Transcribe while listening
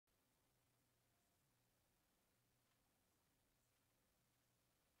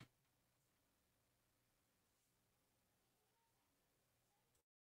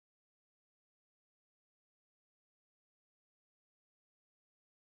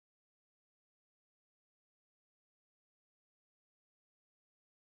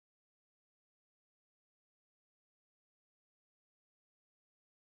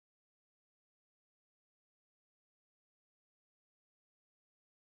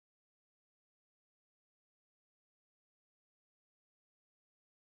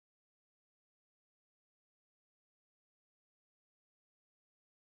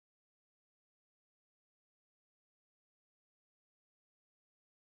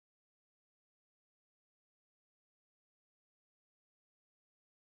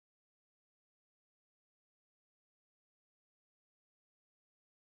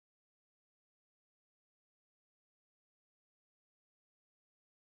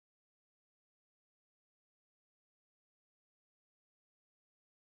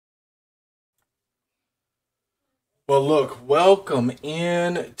Well, look, welcome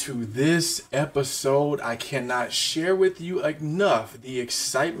in to this episode. I cannot share with you enough the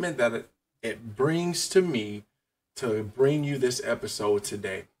excitement that it brings to me to bring you this episode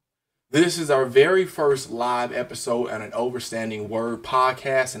today. This is our very first live episode on an Overstanding Word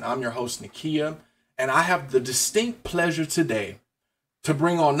podcast, and I'm your host, Nakia, and I have the distinct pleasure today to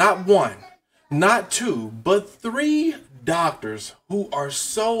bring on not one, not two, but three doctors who are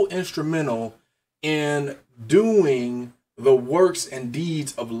so instrumental in doing the works and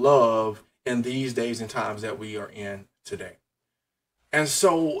deeds of love in these days and times that we are in today. And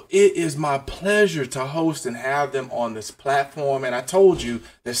so it is my pleasure to host and have them on this platform. And I told you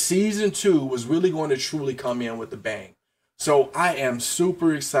that season 2 was really going to truly come in with a bang. So I am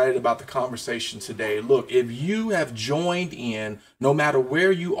super excited about the conversation today. Look, if you have joined in, no matter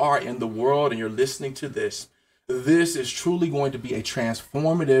where you are in the world and you're listening to this is truly going to be a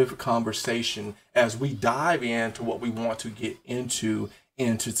transformative conversation as we dive into what we want to get into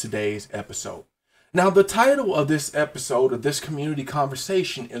today's episode. Now, the title of this episode of this community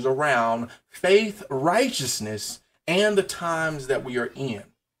conversation is around faith, righteousness, and the times that we are in.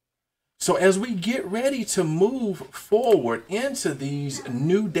 So as we get ready to move forward into these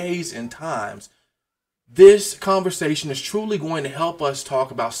new days and times, this conversation is truly going to help us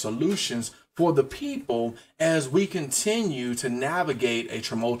talk about solutions for the people as we continue to navigate a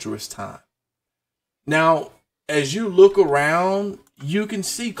tumultuous time. Now, as you look around, you can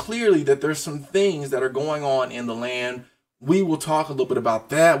see clearly that there's some things that are going on in the land. We will talk a little bit about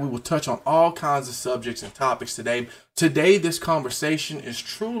that. We will touch on all kinds of subjects and topics today. Today, this conversation is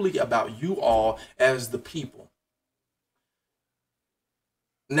truly about you all as the people.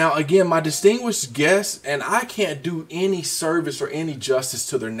 Now, again, my distinguished guests, and I can't do any service or any justice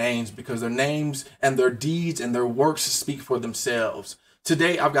to their names because their names and their deeds and their works speak for themselves.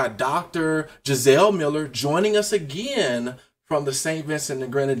 Today, I've got Dr. Giselle Miller joining us again from the St. Vincent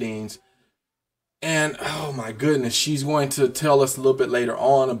and Grenadines. And oh my goodness, she's going to tell us a little bit later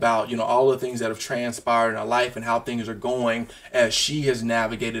on about, all the things that have transpired in her life and how things are going as she has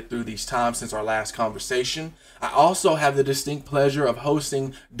navigated through these times since our last conversation. I also have the distinct pleasure of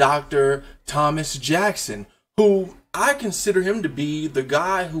hosting Dr. Thomas Jackson, who I consider him to be the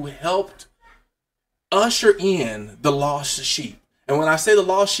guy who helped usher in the lost sheep. And when I say the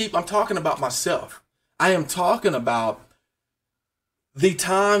lost sheep, I'm talking about myself. I am talking about the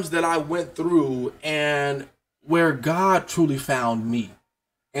times that I went through and where God truly found me.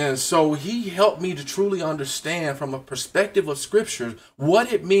 And so he helped me to truly understand from a perspective of scriptures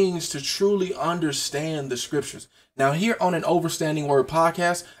what it means to truly understand the scriptures. Now, here on an Overstanding Word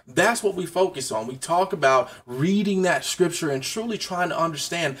podcast, that's what we focus on. We talk about reading that scripture and truly trying to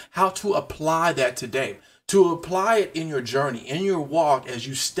understand how to apply that today, to apply it in your journey, in your walk as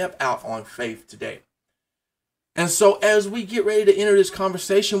you step out on faith today. And so as we get ready to enter this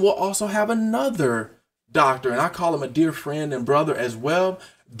conversation, we'll also have another doctor, and I call him a dear friend and brother as well,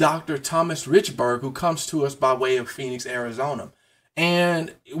 Dr. Thomas Richburg, who comes to us by way of Phoenix, Arizona.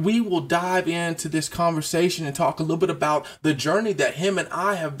 And we will dive into this conversation and talk a little bit about the journey that him and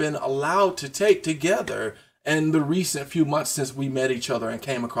I have been allowed to take together in the recent few months since we met each other and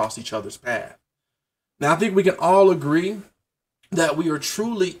came across each other's path. Now, I think we can all agree that we are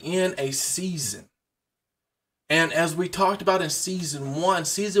truly in a season. And as we talked about in season one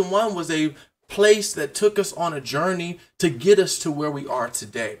was a place that took us on a journey to get us to where we are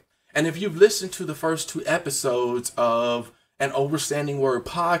today. And if you've listened to the first 2 episodes of an Overstanding Word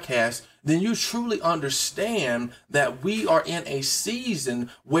podcast, then you truly understand that we are in a season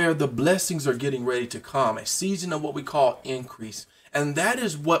where the blessings are getting ready to come, a season of what we call increase. And that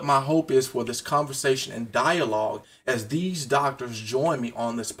is what my hope is for this conversation and dialogue as these doctors join me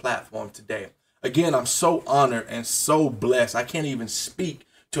on this platform today. Again, I'm so honored and so blessed. I can't even speak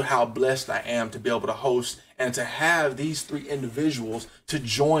to how blessed I am to be able to host and to have these 3 individuals to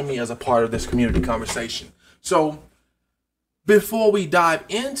join me as a part of this community conversation. So before we dive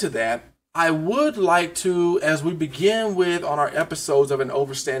into that, I would like to, as we begin with on our episodes of an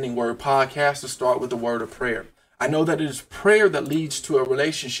Overstanding Word podcast, to start with a word of prayer. I know that it is prayer that leads to a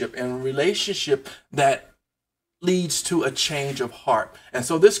relationship, and a relationship that leads to a change of heart. And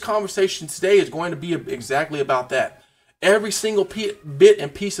so this conversation today is going to be exactly about that. Every single bit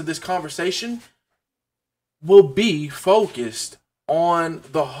and piece of this conversation will be focused on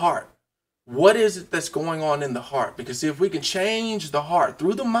the heart. What is it that's going on in the heart? Because if we can change the heart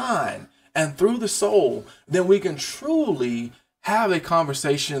through the mind and through the soul, then we can truly have a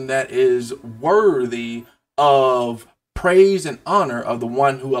conversation that is worthy of praise and honor of the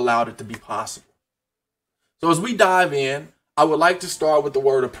one who allowed it to be possible. So as we dive in, I would like to start with the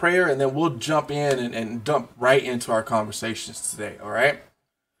word of prayer, and then we'll jump in and dump right into our conversations today. All right.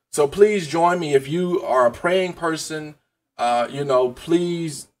 So please join me. If you are a praying person,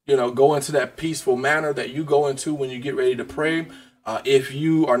 please, go into that peaceful manner that you go into when you get ready to pray. If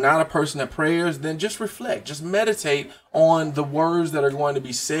you are not a person that prays, then just reflect, just meditate on the words that are going to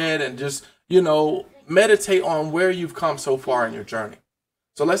be said, and just, meditate on where you've come so far in your journey.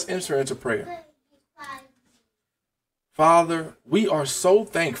 So let's enter into prayer. Father, we are so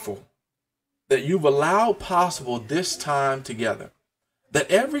thankful that you've allowed possible this time together, that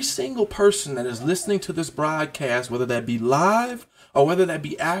every single person that is listening to this broadcast, whether that be live or whether that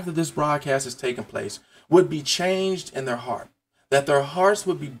be after this broadcast has taken place, would be changed in their heart, that their hearts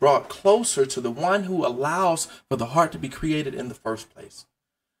would be brought closer to the one who allows for the heart to be created in the first place.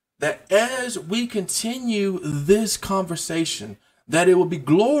 That as we continue this conversation, that it will be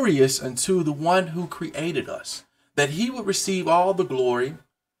glorious unto the one who created us, that he would receive all the glory,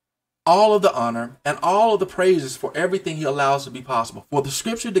 all of the honor, and all of the praises for everything he allows to be possible. For the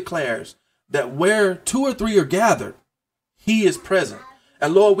scripture declares that where 2 or 3 are gathered, he is present.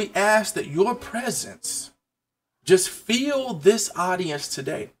 And Lord, we ask that your presence just fill this audience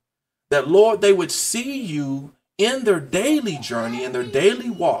today. That, Lord, they would see you in their daily journey, in their daily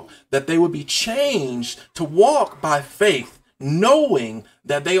walk, that they would be changed to walk by faith, knowing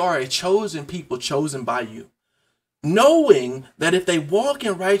that they are a chosen people, chosen by you. Knowing that if they walk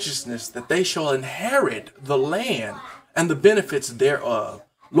in righteousness, that they shall inherit the land and the benefits thereof.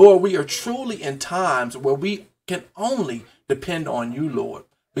 Lord, we are truly in times where we can only depend on you, Lord,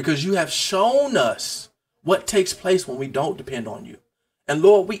 because you have shown us what takes place when we don't depend on you. And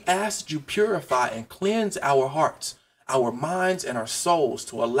Lord, we ask that you purify and cleanse our hearts, our minds, and our souls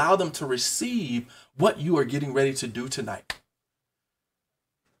to allow them to receive what you are getting ready to do tonight.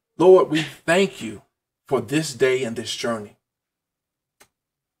 Lord, we thank you for this day and this journey.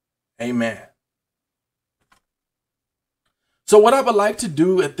 Amen. So what I would like to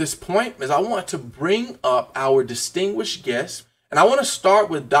do at this point is I want to bring up our distinguished guest, and I want to start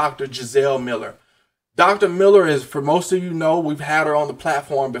with Dr. Giselle Miller. Dr. Miller is, for most of you know, we've had her on the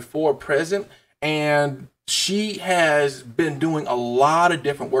platform before present, and she has been doing a lot of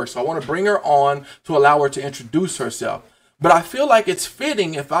different work. So I want to bring her on to allow her to introduce herself. But I feel like it's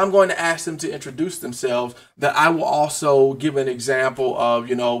fitting, if I'm going to ask them to introduce themselves, that I will also give an example of,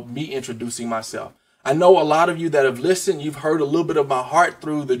 me introducing myself. I know a lot of you that have listened, you've heard a little bit of my heart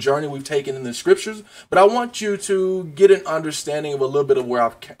through the journey we've taken in the scriptures, but I want you to get an understanding of a little bit of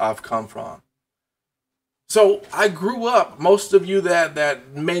where I've come from. So I grew up, most of you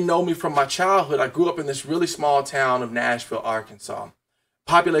that may know me from my childhood, I grew up in this really small town of Nashville, Arkansas.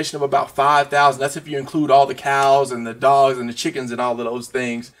 Population of about 5,000. That's if you include all the cows and the dogs and the chickens and all of those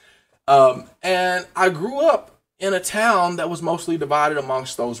things. And I grew up in a town that was mostly divided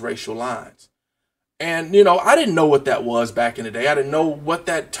amongst those racial lines. And, I didn't know what that was back in the day. I didn't know what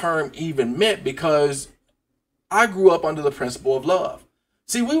that term even meant because I grew up under the principle of love.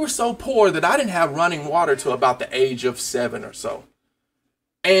 See, we were so poor that I didn't have running water till about the age of 7 or so.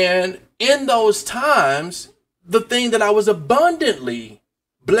 And in those times, the thing that I was abundantly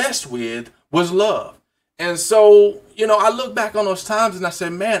blessed with was love. And so, I look back on those times and I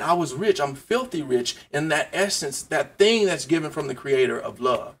said, man, I was rich. I'm filthy rich in that essence, that thing that's given from the creator of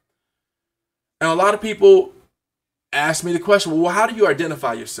love. And a lot of people ask me the question, well, how do you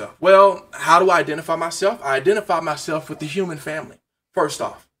identify yourself? Well, how do I identify myself? I identify myself with the human family. First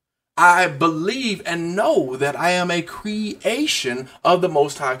off, I believe and know that I am a creation of the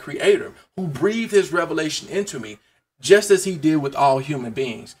Most High Creator who breathed his revelation into me, just as he did with all human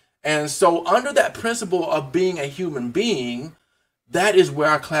beings. And so under that principle of being a human being, that is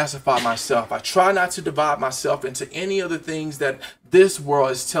where I classify myself. I try not to divide myself into any other things that this world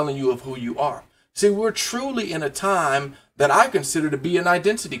is telling you of who you are. See, we're truly in a time that I consider to be an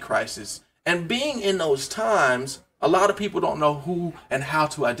identity crisis. And being in those times, a lot of people don't know who and how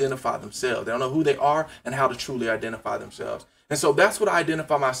to identify themselves. They don't know who they are and how to truly identify themselves. And so that's what I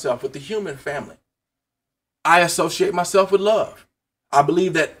identify myself with, the human family. I associate myself with love. I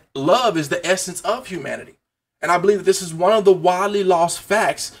believe that love is the essence of humanity. And I believe that this is one of the widely lost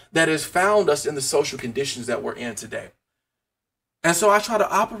facts that has found us in the social conditions that we're in today. And so I try to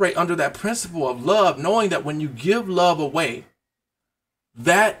operate under that principle of love, knowing that when you give love away,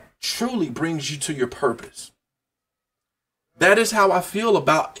 that truly brings you to your purpose. That is how I feel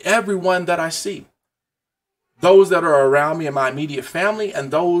about everyone that I see. Those that are around me in my immediate family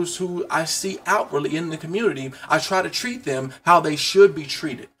and those who I see outwardly in the community, I try to treat them how they should be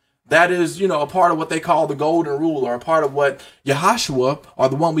treated. That is, a part of what they call the golden rule, or a part of what Yahshua, or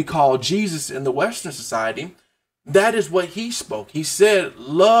the one we call Jesus in the Western society, That is what he spoke. He said,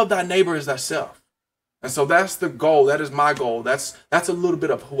 love thy neighbor as thyself. And so that's the goal. That is my goal. That's a little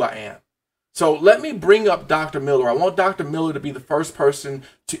bit of who I am. So let me bring up Dr. Miller. I want Dr. Miller to be the first person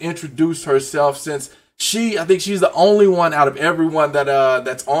to introduce herself, since I think she's the only one out of everyone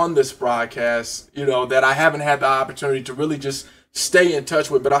that's on this broadcast, that I haven't had the opportunity to really just stay in touch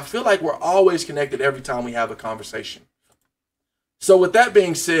with. But I feel like we're always connected every time we have a conversation. So with that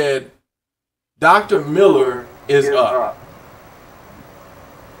being said, Dr. Miller is up.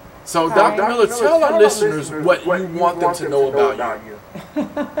 So Dr. Miller, tell our listeners what you want them to know about you.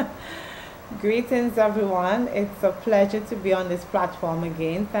 Greetings, everyone. It's a pleasure to be on this platform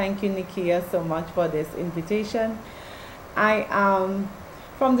again. Thank you, Nikia, so much for this invitation. I am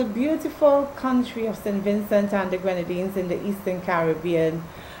from the beautiful country of St. Vincent and the Grenadines in the Eastern Caribbean.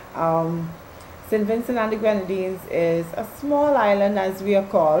 St. Vincent and the Grenadines is a small island, as we are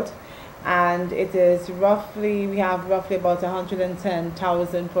called, and we have roughly about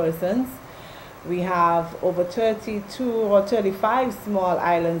 110,000 persons. We have over 32 or 35 small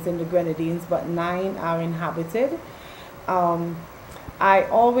islands in the Grenadines, but 9 are inhabited. I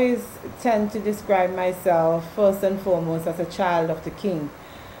always tend to describe myself first and foremost as a child of the King.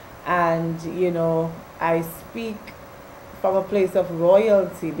 And, I speak from a place of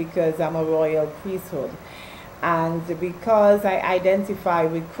royalty because I'm a royal priesthood. And because I identify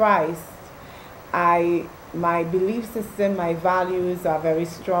with Christ, my belief system, my values are very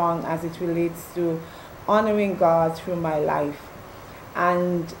strong as it relates to honoring God through my life.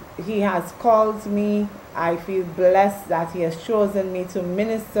 And He has called me. I feel blessed that He has chosen me to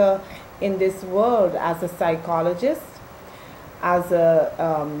minister in this world as a psychologist, as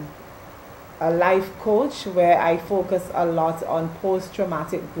a life coach, where I focus a lot on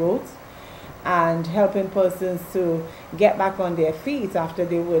post-traumatic growth and helping persons to get back on their feet after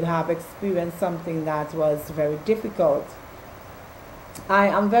they would have experienced something that was very difficult. I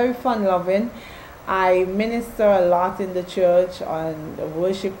am very fun-loving. I minister a lot in the church on the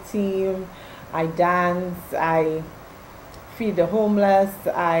worship team. I dance. I feed the homeless.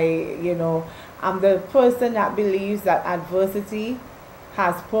 I'm the person that believes that adversity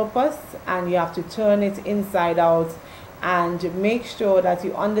has purpose and you have to turn it inside out and make sure that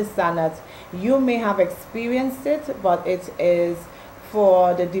you understand that you may have experienced it, but it is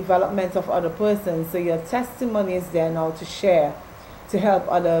for the development of other persons. So your testimony is there now to share, to help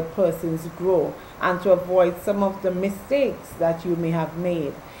other persons grow and to avoid some of the mistakes that you may have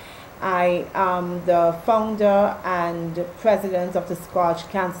made. I am the founder and president of the Scotch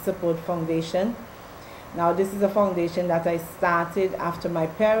Cancer Support Foundation. Now, this is a foundation that I started after my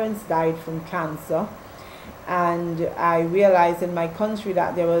parents died from cancer. And I realized in my country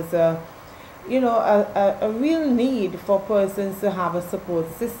that there was a real need for persons to have a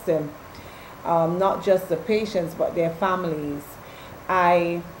support system, not just the patients, but their families.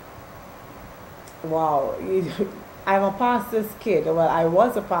 I'm a pastor's kid. Well, I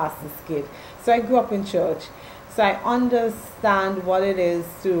was a pastor's kid. So I grew up in church. So I understand what it is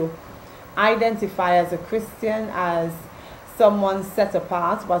to identify as a Christian, as someone set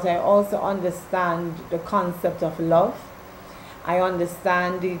apart, but I also understand the concept of love. I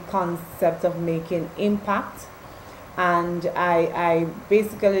understand the concept of making impact, and I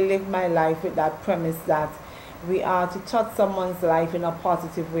basically live my life with that premise that we are to touch someone's life in a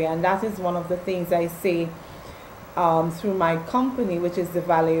positive way, and that is one of the things I say through my company, which is the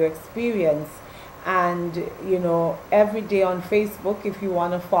Value Experience. And every day on Facebook, if you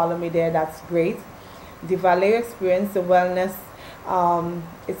want to follow me there, that's great. The Value Experience, the wellness,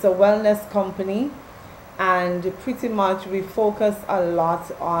 it's a wellness company, and pretty much we focus a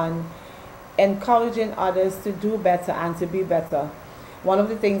lot on encouraging others to do better and to be better. One of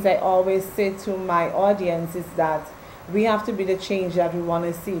the things I always say to my audience is that we have to be the change that we want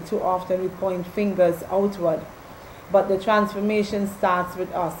to see. Too often we point fingers outward, but the transformation starts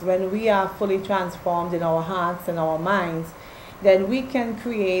with us. When we are fully transformed in our hearts and our minds, then we can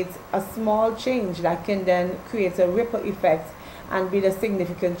create a small change that can then create a ripple effect and be the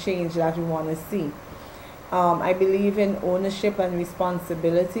significant change that we want to see. I believe in ownership and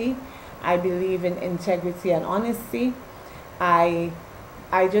responsibility. I believe in integrity and honesty. I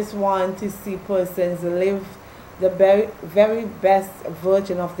just want to see persons live the very, very best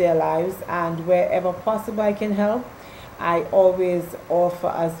version of their lives, and wherever possible I can help, I always offer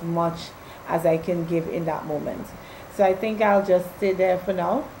as much as I can give in that moment. So I think I'll just stay there for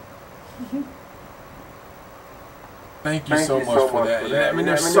now. Thank you so much for that. Yeah, I mean,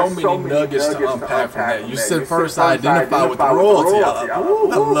 there's so many nuggets to unpack from that. You said first identify with royalty. I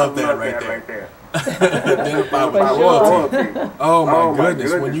love that right there. Identify with royalty. Oh my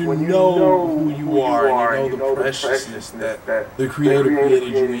goodness, when you know who you are and you know the preciousness that the Creator created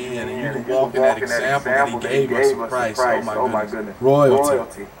you in, and you can walk in that example that He gave us in Christ. Oh my goodness,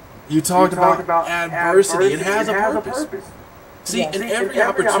 royalty. You talked about adversity. It has a purpose. See, in every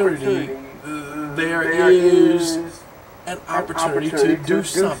opportunity, there is an opportunity to do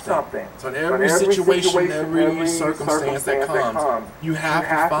something. So in every situation, every circumstance that comes, you have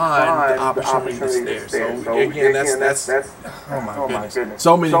to find the opportunity that's there. So again, that's oh my goodness,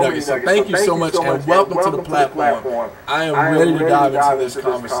 so many nuggets. So thank you so much, and welcome to the platform. I am ready to dive into this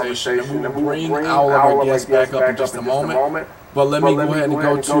conversation, and we will bring all of our guests back up in just a moment. But let me go ahead and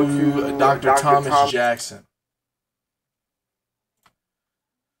go to Dr. Thomas Jackson.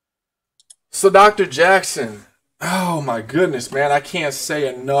 So Dr. Jackson, oh my goodness, man, I can't say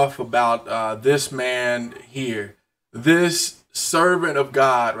enough about this man here, this servant of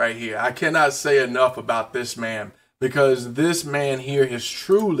God right here. I cannot say enough about this man, because this man here has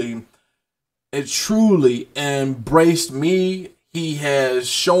truly embraced me. He has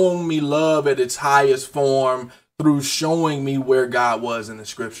shown me love at its highest form through showing me where God was in the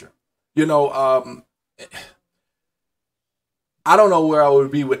scripture. You know, I don't know where I would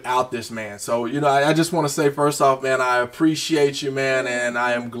be without this man. So, you know, I just want to say first off, man, I appreciate you, man, and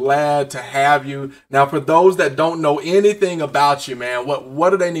I am glad to have you. Now, for those that don't know anything about you, man, what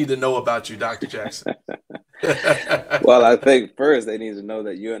do they need to know about you, Dr. Jackson? Well, I think first they need to know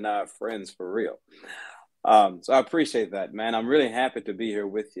that you and I are friends for real. So I appreciate that, man. I'm really happy to be here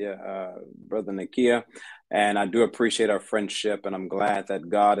with you, Brother Nakia. And I do appreciate our friendship, and I'm glad that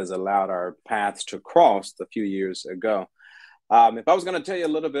God has allowed our paths to cross a few years ago. If I was going to tell you a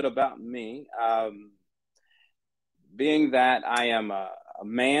little bit about me, being that I am a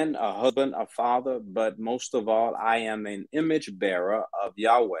man, a husband, a father, but most of all, I am an image bearer of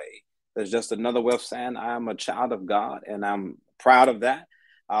Yahweh. There's just another way of saying I am a child of God, and I'm proud of that,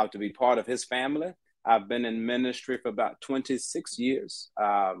 to be part of His family. I've been in ministry for about 26 years.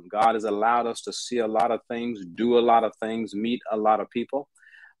 God has allowed us to see a lot of things, do a lot of things, meet a lot of people.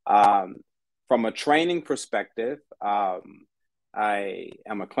 From a training perspective, I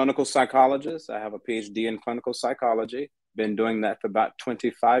am a clinical psychologist. I have a PhD in clinical psychology. Been doing that for about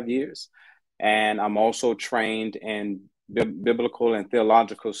 25 years. And I'm also trained in biblical and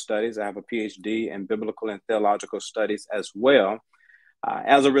theological studies. I have a PhD in biblical and theological studies as well.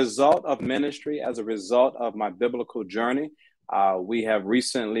 As a result of ministry, as a result of my biblical journey, we have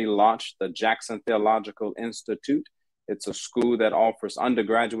recently launched the Jackson Theological Institute. It's a school that offers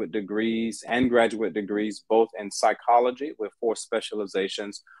undergraduate degrees and graduate degrees, both in psychology with 4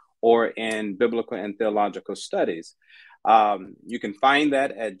 specializations, or in biblical and theological studies. You can find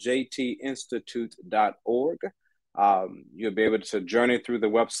that at jtinstitute.org. You'll be able to journey through the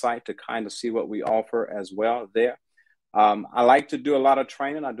website to kind of see what we offer as well there. I like to do a lot of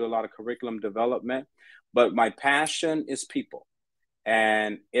training. I do a lot of curriculum development, but my passion is people.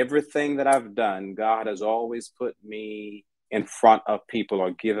 And everything that I've done, God has always put me in front of people,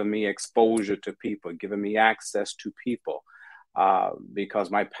 or given me exposure to people, given me access to people, because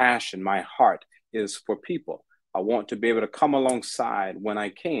my passion, my heart is for people. I want to be able to come alongside when I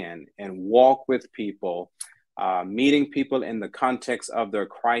can and walk with people, meeting people in the context of their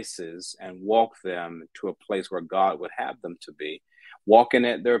crisis, and walk them to a place where God would have them to be, walking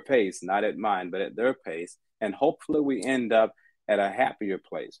at their pace, not at mine, but at their pace. And hopefully we end up at a happier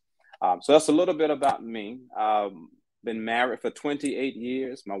place. So that's a little bit about me. Been married for 28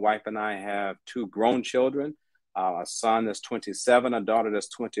 years. My wife and I have 2 grown children, a son that's 27, a daughter that's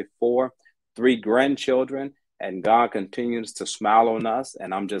 24, 3 grandchildren, and God continues to smile on us.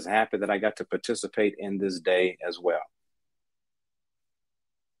 And I'm just happy that I got to participate in this day as well.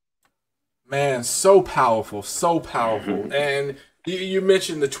 Man, so powerful, so powerful. Mm-hmm. And you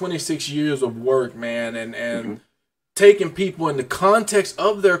mentioned the 26 years of work, man, and mm-hmm. taking people in the context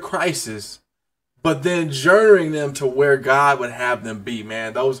of their crisis, but then journeying them to where God would have them be,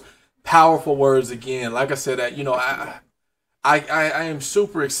 man. Those powerful words again. Like I said, I am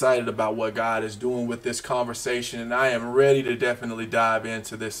super excited about what God is doing with this conversation, and I am ready to definitely dive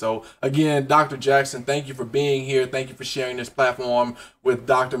into this. So again, Dr. Jackson, thank you for being here. Thank you for sharing this platform with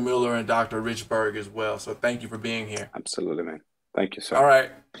Dr. Miller and Dr. Richburg as well. So thank you for being here. Absolutely, man. Thank you, sir. All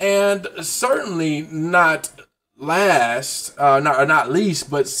right. And certainly not last, not least,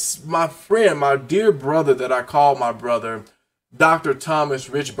 but my friend, my dear brother that I call my brother, Dr. Thomas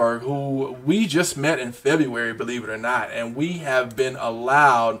Richburg, who we just met in February, believe it or not, and we have been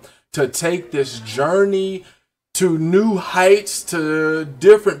allowed to take this journey to new heights, to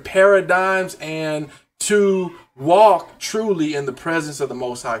different paradigms, and to walk truly in the presence of the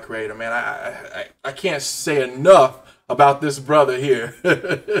Most High Creator. Man, I can't say enough about this brother here.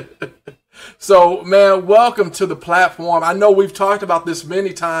 So, man, welcome to the platform. I know we've talked about this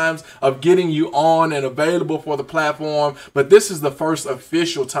many times of getting you on and available for the platform, but this is the first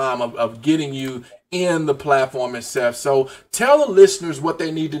official time of getting you in the platform itself. So tell the listeners what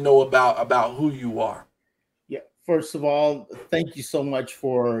they need to know about who you are. Yeah, first of all, thank you so much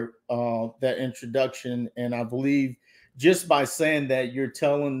for that introduction. And I believe just by saying that, you're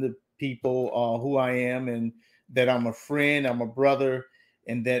telling the people who I am, and that I'm a friend, I'm a brother,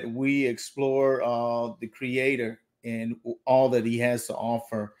 and that we explore the Creator and all that He has to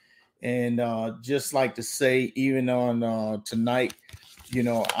offer. And just like to say, even on tonight, you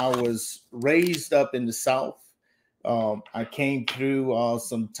know, I was raised up in the South. I came through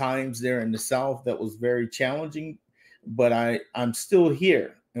some times there in the South that was very challenging, but I'm still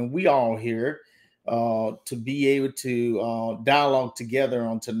here, and we all here to be able to dialogue together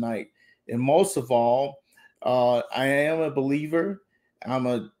on tonight. And most of all, I am a believer. I'm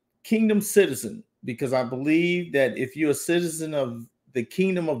a kingdom citizen, because I believe that if you're a citizen of the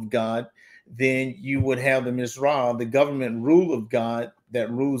kingdom of God, then you would have the Mizrah, the government rule of God that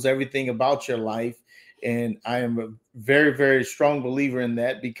rules everything about your life. And I am a very, very strong believer in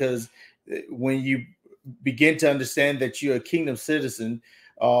that, because when you begin to understand that you're a kingdom citizen,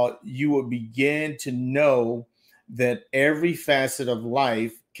 you will begin to know that every facet of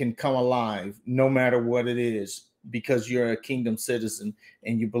life can come alive, no matter what it is, because you're a kingdom citizen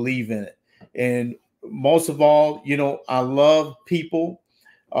and you believe in it. And most of all, you know, I love people.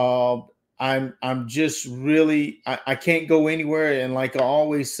 I'm just really, I can't go anywhere. And like I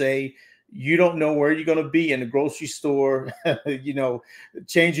always say, you don't know where you're going to be in the grocery store, you know,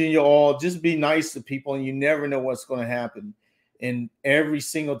 changing your oil. Just be nice to people, and you never know what's going to happen. And every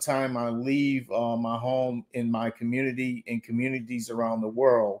single time I leave my home in my community and communities around the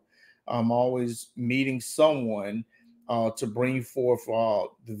world, I'm always meeting someone to bring forth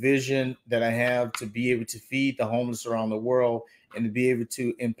the vision that I have to be able to feed the homeless around the world, and to be able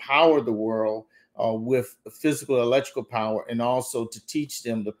to empower the world with physical, electrical power, and also to teach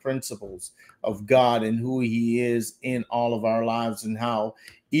them the principles of God and who He is in all of our lives, and how,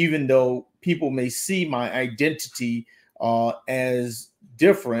 even though people may see my identity as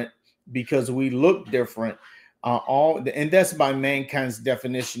different because we look different, and that's by mankind's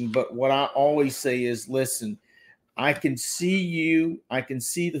definition. But what I always say is, listen, I can see you, I can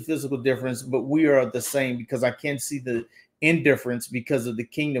see the physical difference, but we are the same, because I can't see the indifference because of the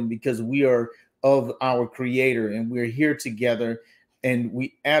kingdom, because we are of our Creator, and we're here together, and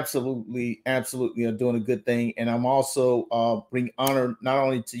we absolutely are doing a good thing. And I'm also bring honor not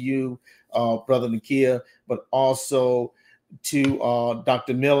only to you, Brother Nakia, but also to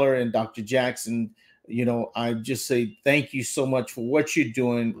Dr. Miller and Dr. Jackson. You know, I just say thank you so much for what you're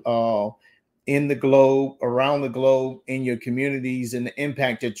doing in the globe, around the globe, in your communities, and the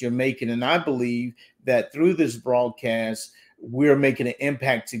impact that you're making. And I believe that through this broadcast, we're making an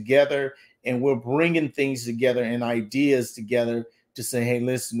impact together, and we're bringing things together and ideas together to say, hey,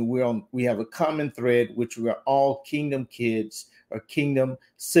 listen, we have a common thread, which we are all kingdom kids or kingdom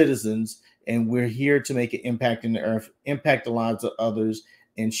citizens, and we're here to make an impact in the earth, impact the lives of others,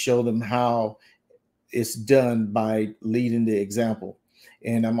 and show them how it's done by leading the example.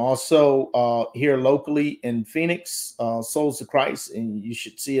 And I'm also here locally in Phoenix, Souls of Christ, and you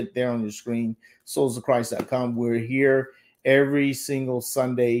should see it there on your screen, soulsofchrist.com. We're here every single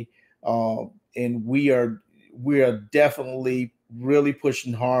Sunday, and we are definitely really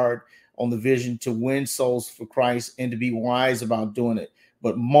pushing hard on the vision to win souls for Christ and to be wise about doing it.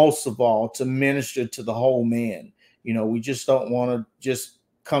 But most of all, to minister to the whole man. You know, we just don't want to just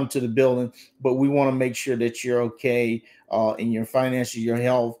come to the building, but we want to make sure that you're okay in your finances, your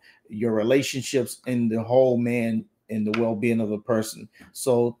health, your relationships, and the whole man, and the well-being of the person.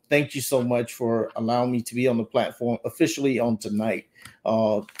 So thank you so much for allowing me to be on the platform officially on tonight,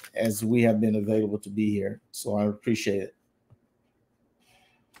 as we have been available to be here. So I appreciate it.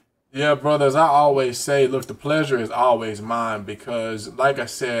 Yeah, brothers, I always say, look, the pleasure is always mine, because like I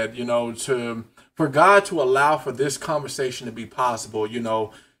said, you know, for God to allow for this conversation to be possible, you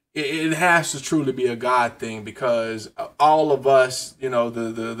know, it has to truly be a God thing, because all of us, you know,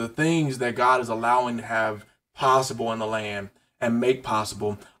 the things that God is allowing to have possible in the land and make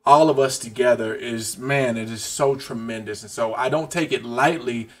possible, all of us together is, man, it is so tremendous. And so I don't take it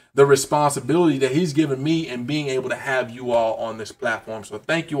lightly, the responsibility that He's given me and being able to have you all on this platform. So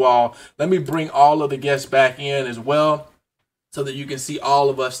thank you all. Let me bring all of the guests back in as well, so that you can see all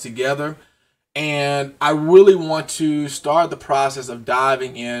of us together. And I really want to start the process of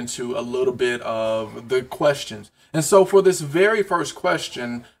diving into a little bit of the questions. And so for this very first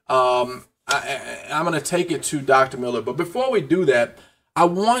question, I'm going to take it to Dr. Miller. But before we do that, I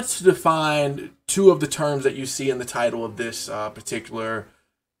want to define two of the terms that you see in the title of this particular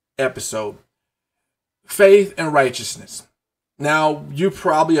episode: faith and righteousness. Now, you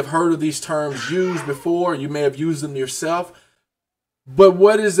probably have heard of these terms used before. You may have used them yourself. But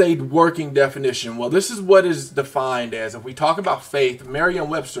what is a working definition? Well, this is what is defined as. If we talk about faith,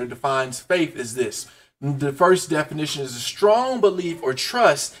 Merriam-Webster defines faith as this. The first definition is a strong belief or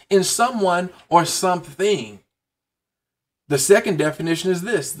trust in someone or something. The second definition is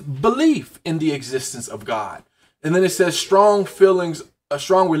this: belief in the existence of God. And then it says strong feelings,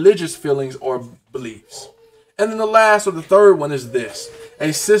 strong religious feelings or beliefs. And then the last or the third one is this: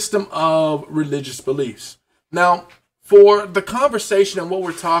 a system of religious beliefs. Now, for the conversation and what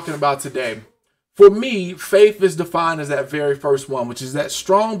we're talking about today, for me, faith is defined as that very first one, which is that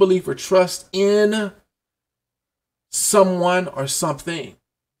strong belief or trust in someone or something.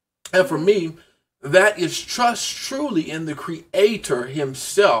 And for me, that is trust truly in the Creator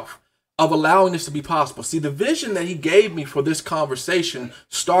himself of allowing this to be possible. See, the vision that he gave me for this conversation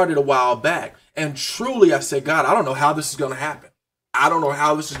started a while back. And truly, I said, God, I don't know how this is going to happen. I don't know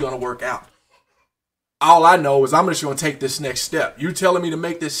how this is going to work out. All I know is I'm just going to take this next step. You telling me to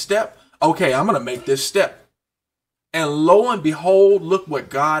make this step? Okay, I'm going to make this step. And lo and behold, look what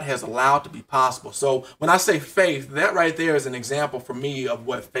God has allowed to be possible. So when I say faith, that right there is an example for me of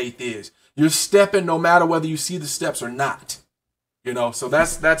what faith is. You're stepping no matter whether you see the steps or not. You know, so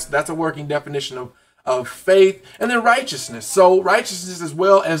that's a working definition of faith. And then righteousness. So righteousness, as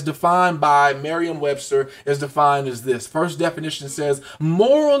well as defined by Merriam-Webster, is defined as this. First definition says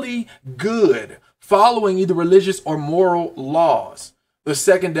morally good, following either religious or moral laws. The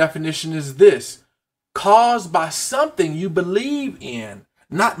second definition is this: caused by something you believe in,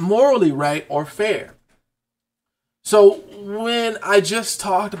 not morally right or fair. So when I just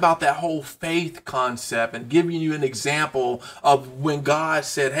talked about that whole faith concept and giving you an example of when God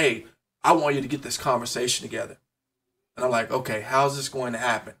said, hey, I want you to get this conversation together. And I'm like, okay, how's this going to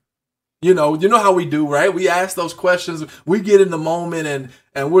happen? You know how we do, right? We ask those questions. We get in the moment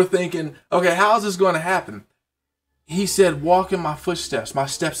and we're thinking, okay, how's this going to happen? He said, walk in my footsteps, my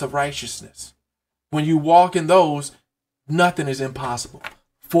steps of righteousness. When you walk in those, nothing is impossible.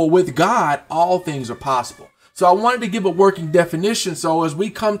 For with God, all things are possible. So I wanted to give a working definition. So as we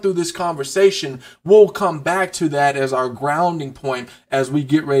come through this conversation, we'll come back to that as our grounding point as we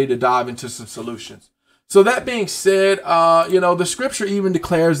get ready to dive into some solutions. So that being said, the scripture even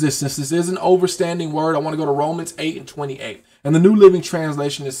declares this. Since this is an overstanding word, I want to go to Romans 8:28. And the New Living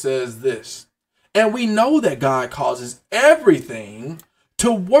Translation, it says this: and we know that God causes everything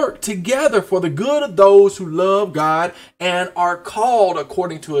to work together for the good of those who love God and are called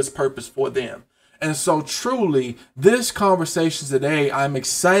according to his purpose for them. And so truly, this conversation today, I'm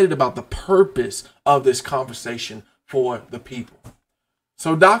excited about the purpose of this conversation for the people.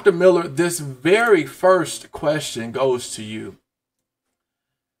 So Dr. Miller, this very first question goes to you.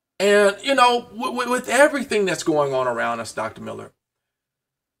 And, with everything that's going on around us, Dr. Miller,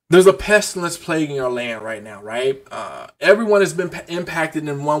 there's a pestilence plaguing our land right now, right? Everyone has been impacted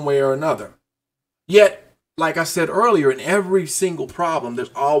in one way or another. Yet, like I said earlier, in every single problem,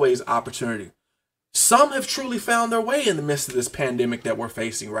 there's always opportunity. Some have truly found their way in the midst of this pandemic that we're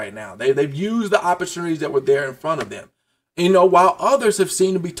facing right now. They've used the opportunities that were there in front of them. While others have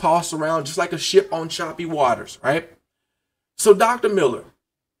seemed to be tossed around just like a ship on choppy waters, right? So, Dr. Miller,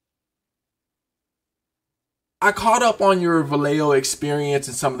 I caught up on your Vallejo experience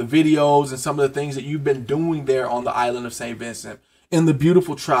and some of the videos and some of the things that you've been doing there on the island of St. Vincent in the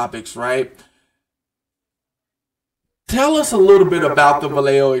beautiful tropics, right? Tell us a little bit about the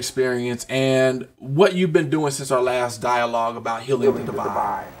Vallejo experience and what you've been doing since our last dialogue about healing the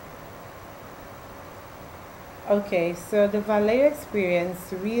divide. Okay, so the Vallejo experience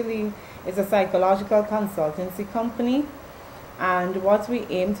really is a psychological consultancy company. And what we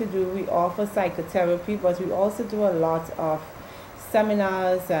aim to do, we offer psychotherapy, but we also do a lot of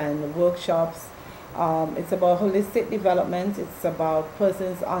seminars and workshops. It's about holistic development. It's about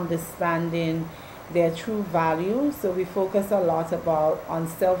persons understanding their true values. So we focus a lot on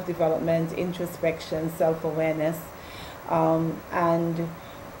self-development, introspection, self-awareness. And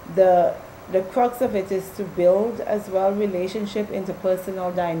the crux of it is to build as well relationship,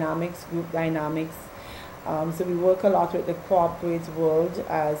 interpersonal dynamics, group dynamics. So we work a lot with the corporate world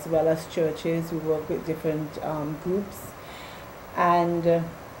as well as churches. We work with different groups. And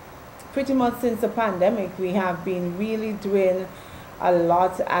pretty much since the pandemic, we have been really doing a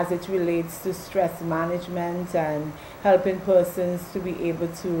lot as it relates to stress management and helping persons to be able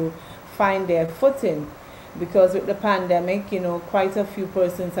to find their footing, because with the pandemic, quite a few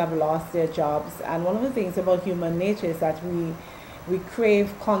persons have lost their jobs. And one of the things about human nature is that we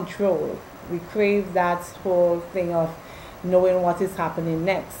crave control. We crave that whole thing of knowing what is happening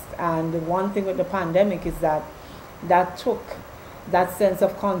next. And the one thing with the pandemic is that took that sense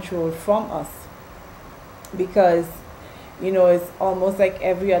of control from us, because it's almost like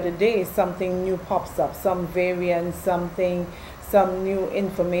every other day something new pops up, some variant, some new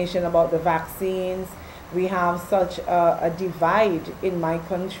information about the vaccines. We have such a divide in my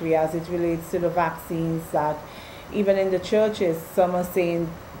country as it relates to the vaccines, that even in the churches, some are saying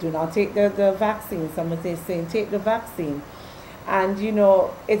do not take the vaccine, some are saying take the vaccine. And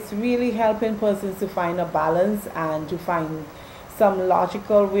it's really helping persons to find a balance and to find some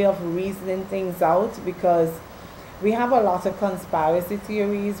logical way of reasoning things out, because we have a lot of conspiracy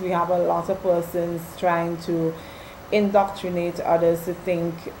theories. We have a lot of persons trying to indoctrinate others to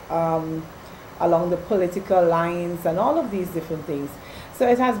think along the political lines and all of these different things. So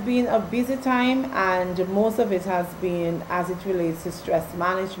it has been a busy time, and most of it has been as it relates to stress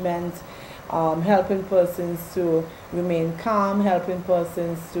management, helping persons to remain calm, helping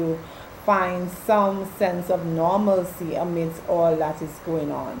persons to find some sense of normalcy amidst all that is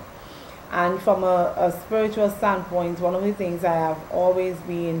going on. And from a spiritual standpoint, one of the things I have always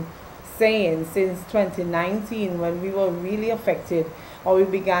been saying since 2019, when we were really affected, or we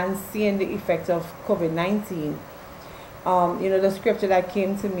began seeing the effect of COVID-19, the scripture that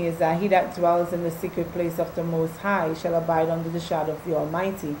came to me is that he that dwells in the secret place of the Most High shall abide under the shadow of the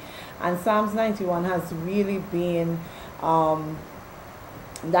Almighty. And Psalms 91 has really been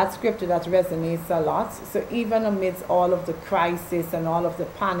that scripture that resonates a lot. So even amidst all of the crisis and all of the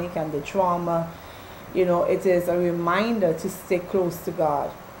panic and the trauma, it is a reminder to stay close to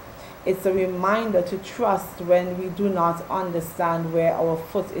God. It's a reminder to trust when we do not understand where our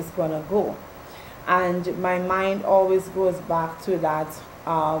foot is going to go. And my mind always goes back to that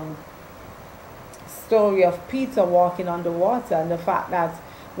story of Peter walking on the water, and the fact that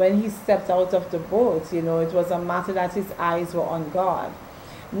when he stepped out of the boat, it was a matter that his eyes were on God.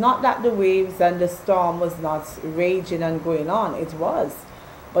 Not that the waves and the storm was not raging and going on, it was.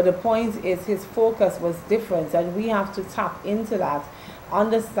 But the point is his focus was different, and we have to tap into that,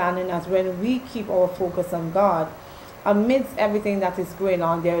 understanding that when we keep our focus on God, amidst everything that is going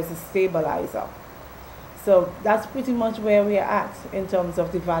on, there is a stabilizer. So that's pretty much where we are at in terms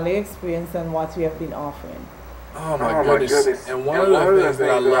of the Valley experience and what we have been offering. Oh my goodness. And one of the things that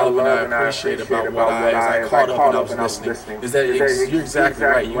I love and I appreciate about what I caught up and I was listening is that you're exactly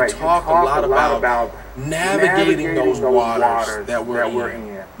right. You talk a lot about navigating those waters that we're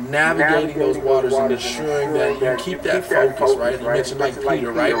in. Navigating those waters and ensuring that you keep that focus, right? You mentioned like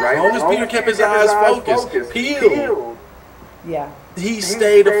Peter, right? As long as Peter kept his eyes focused, peeled. Yeah. He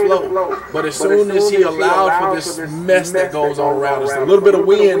stayed afloat. But as soon as he allowed for this mess that goes on around us, a little bit of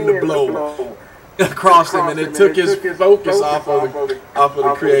wind to blow across him, and it took his focus off of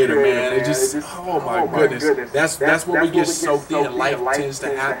the Creator, man. It just, oh my goodness, that's what we get soaked in. Life tends to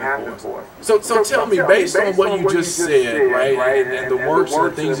happen for us. So tell me, based on what you just said, right, and the works and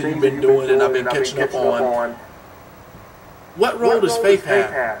the things that you've been doing, and I've been catching up on, what role does faith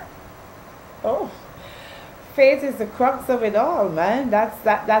have? Oh, faith is the crux of it all, man. That's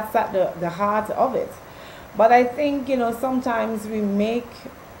at the heart of it. But I think sometimes we make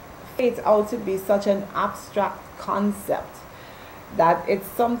faith out to be such an abstract concept that it's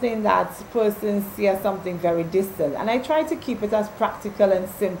something that persons see as something very distant, and I try to keep it as practical and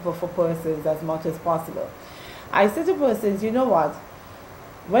simple for persons as much as possible. I say to persons, you know what,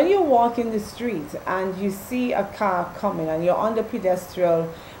 when you walk in the street and you see a car coming and you're on the pedestrian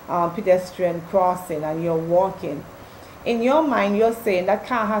crossing and you're walking, in your mind you're saying that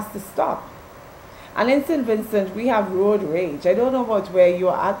car has to stop. And in St. Vincent, we have road rage. I don't know about where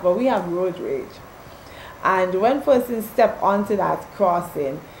you're at, but we have road rage. And when persons step onto that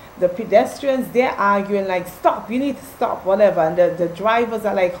crossing, the pedestrians, they're arguing like, stop, you need to stop, whatever. And the drivers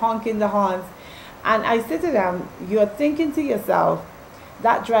are like honking the horns. And I say to them, you're thinking to yourself,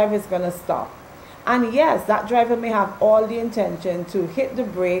 that driver is going to stop. And yes, that driver may have all the intention to hit the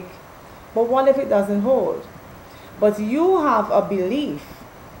brake, but what if it doesn't hold? But you have a belief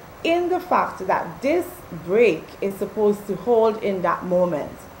in the fact that this brake is supposed to hold in that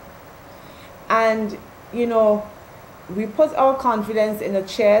moment. And we put our confidence in a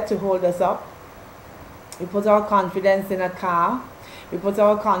chair to hold us up. We put our confidence in a car. We put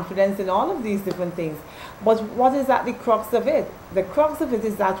our confidence in all of these different things. But what is at the crux of it? The crux of it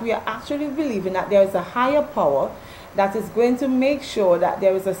is that we are actually believing that there is a higher power that is going to make sure that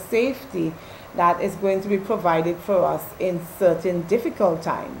there is a safety that is going to be provided for us in certain difficult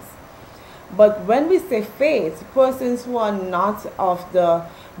times. But when we say faith, persons who are not of the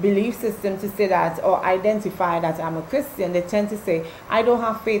belief system to say that or identify that I'm a Christian, they tend to say, I don't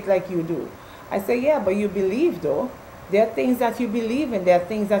have faith like you do. I say, yeah, but you believe though. There are things that you believe in, there are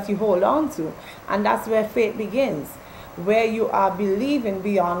things that you hold on to. And that's where faith begins, where you are believing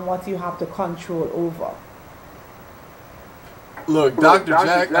beyond what you have the control over. Look, Dr.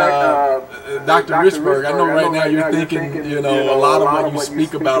 Dr. Richburg, I know right now you're thinking, a lot of what you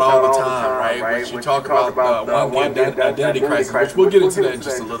speak about all the time, right? Which you talk about the identity crisis, which we'll get into that in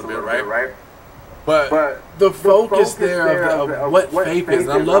just a little bit, right? But the focus there of what faith is,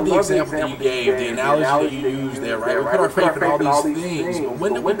 and I love the example that you gave, the analogy that you used there, right? We put our faith in all these things, but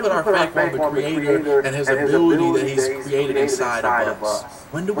when do we put our faith on the Creator and His ability that He's created inside of us?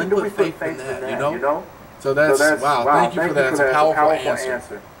 When do we put faith in that, So that's, wow, thank you for that. It's a powerful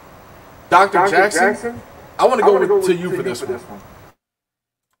answer. Dr. Jackson, I want to go to you for this one.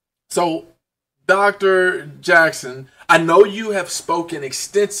 So, Dr. Jackson, I know you have spoken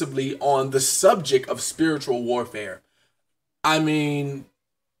extensively on the subject of spiritual warfare. I mean,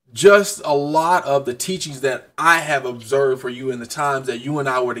 just a lot of the teachings that I have observed for you in the times that you and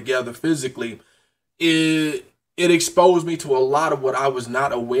I were together physically, it exposed me to a lot of what I was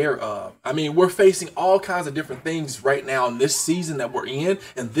not aware of. I mean, we're facing all kinds of different things right now in this season that we're in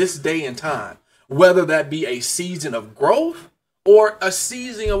this day and time, whether that be a season of growth or a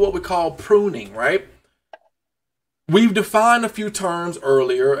season of what we call pruning, right? We've defined a few terms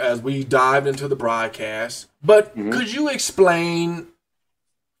earlier as we dived into the broadcast, but could you explain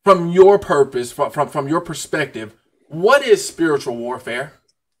from your purpose, from your perspective, what is spiritual warfare?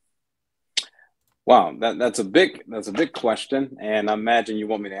 Wow, that's a big question, and I imagine you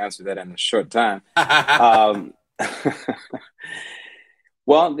want me to answer that in a short time.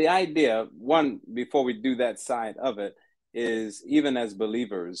 Well, the idea, one, before we do that side of it, is even as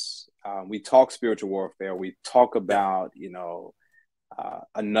believers, we talk spiritual warfare. We talk about,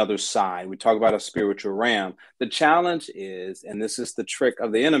 another side. We talk about a spiritual realm. The challenge is, and this is the trick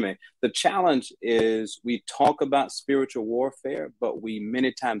of the enemy, the challenge is we talk about spiritual warfare, but we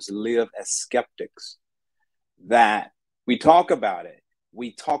many times live as skeptics. That we talk about it.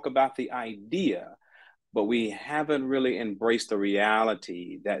 We talk about the idea, but we haven't really embraced the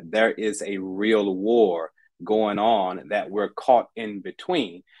reality that there is a real war going on that we're caught in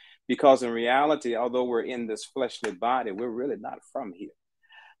between. Because in reality, although we're in this fleshly body, we're really not from here.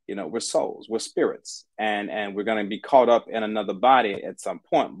 We're souls, we're spirits, and we're going to be caught up in another body at some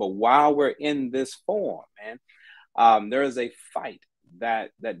point. But while we're in this form, there is a fight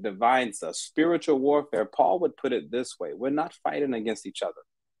that divides us. Spiritual warfare, Paul would put it this way: we're not fighting against each other.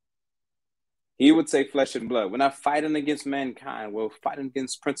 He would say flesh and blood. We're not fighting against mankind. We're fighting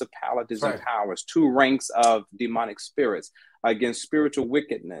against principalities and powers, two ranks of demonic spirits, against spiritual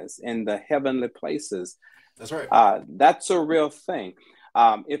wickedness in the heavenly places. That's right. That's a real thing.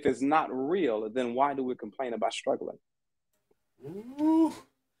 If it's not real, then why do we complain about struggling? Ooh.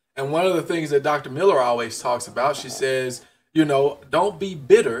 And one of the things that Dr. Miller always talks about, she says, don't be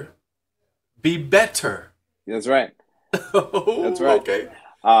bitter, be better. That's right. That's right. Okay.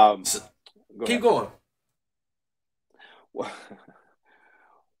 Keep going.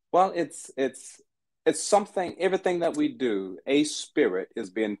 Well, it's something, everything that we do, a spirit is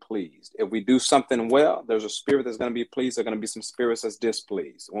being pleased. If we do something well, there's a spirit that's going to be pleased. There are going to be some spirits that's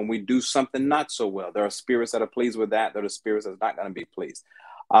displeased. When we do something not so well, there are spirits that are pleased with that. There are spirits that's not going to be pleased.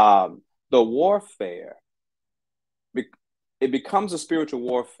 The warfare, it becomes a spiritual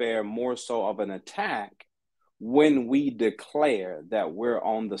warfare more so of an attack when we declare that we're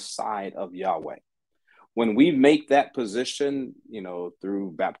on the side of Yahweh. When we make that position,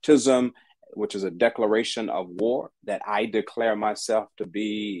 through baptism, which is a declaration of war, that I declare myself to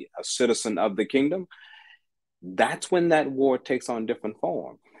be a citizen of the kingdom, that's when that war takes on different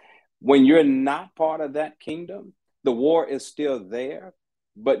form. When you're not part of that kingdom, the war is still there,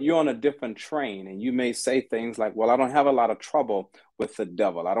 but you're on a different train, and you may say things like, well, I don't have a lot of trouble with the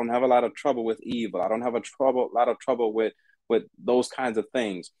devil. I don't have a lot of trouble with evil. I don't have a lot of trouble with those kinds of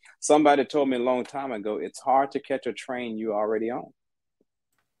things. Somebody told me a long time ago, it's hard to catch a train you're already on.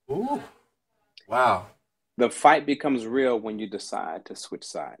 Ooh, wow. The fight becomes real when you decide to switch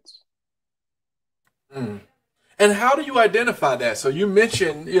sides. And how do you identify that? So you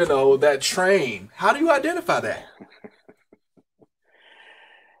mentioned, that train. How do you identify that?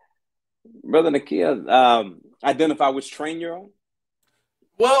 Brother Nakia, identify which train you're on?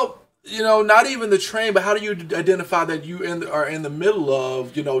 Well, not even the train, but how do you identify that you are in the middle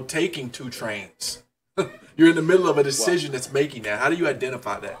of, taking two trains? you're in the middle of a decision that's making that. How do you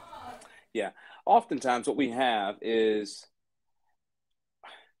identify that? Yeah. Oftentimes what we have is,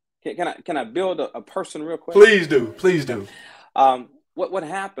 can I build a person real quick? Please do. Please do. What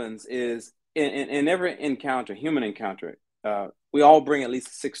happens is in every encounter, human encounter, we all bring at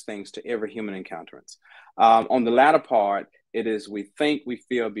least 6 things to every human encounterance. On the latter part, it is we think, we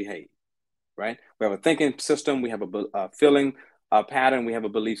feel, behave, right? We have a thinking system, we have a feeling pattern, we have a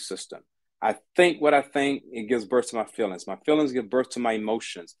belief system. I think what I think, it gives birth to my feelings. My feelings give birth to my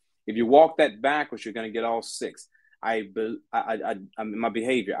emotions. If you walk that backwards, you're going to get all 6. My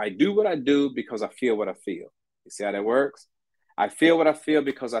behavior, I do what I do because I feel what I feel. You see how that works? I feel what I feel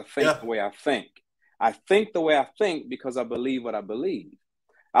because I think the way I think. I think the way I think because I believe what I believe.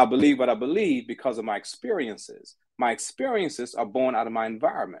 I believe what I believe because of my experiences. My experiences are born out of my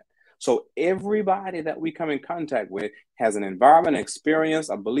environment. So everybody that we come in contact with has an environment, experience,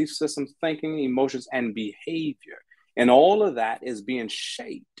 a belief system, thinking, emotions, and behavior. And all of that is being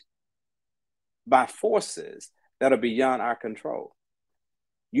shaped by forces that are beyond our control.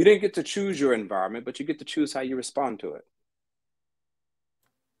 You didn't get to choose your environment, but you get to choose how you respond to it.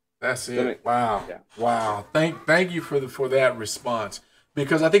 That's it. Wow. Yeah. Wow. Thank you for that response,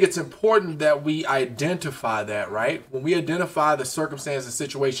 because I think it's important that we identify that, right? When we identify the circumstances and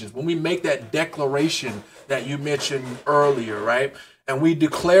situations, when we make that declaration that you mentioned earlier, right? And we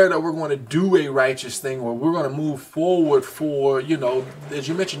declare that we're going to do a righteous thing, or we're going to move forward for, as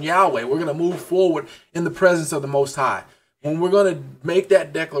you mentioned, Yahweh, we're going to move forward in the presence of the Most High. When we're going to make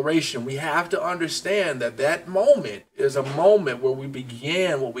that declaration, we have to understand that that moment is a moment where we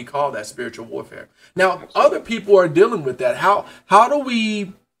begin what we call that spiritual warfare. Now, other people are dealing with that. How do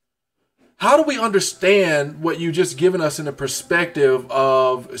we understand what you just given us in the perspective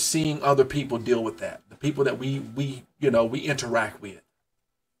of seeing other people deal with that, the people that we interact with?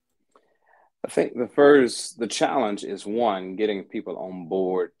 I think the challenge is, one, getting people on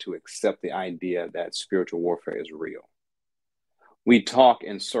board to accept the idea that spiritual warfare is real. We talk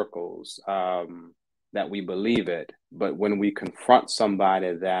in circles that we believe it, but when we confront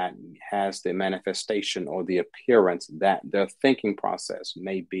somebody that has the manifestation or the appearance that their thinking process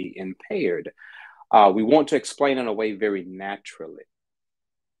may be impaired, we want to explain in a way very naturally,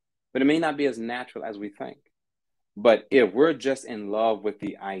 but it may not be as natural as we think. But if we're just in love with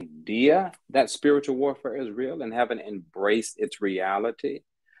the idea that spiritual warfare is real and haven't embraced its reality,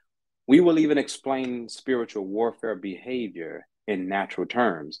 we will even explain spiritual warfare behavior in natural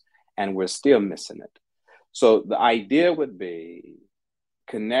terms, and we're still missing it. So the idea would be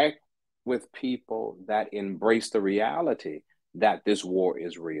connect with people that embrace the reality that this war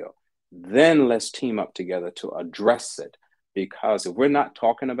is real. Then let's team up together to address it. Because if we're not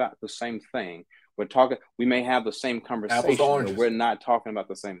talking about the same thing, we may have the same conversation, but we're not talking about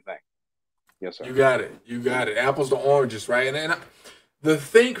the same thing. Yes, sir. You got it. Apples to oranges, right? And the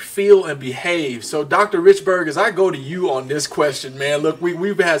think, feel, and behave. So, Dr. Richburg, as I go to you on this question, man, look,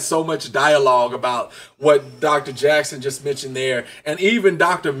 we've had so much dialogue about what Dr. Jackson just mentioned there. And even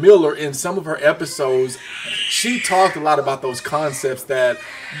Dr. Miller, in some of her episodes, she talked a lot about those concepts that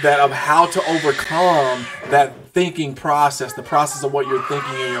of how to overcome that thinking process, the process of what you're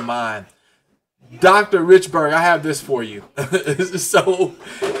thinking in your mind. Dr. Richburg, I have this for you. So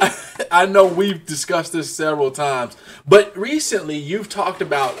I know we've discussed this several times, but recently you've talked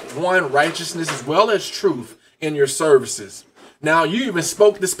about, one, righteousness as well as truth in your services. Now, you even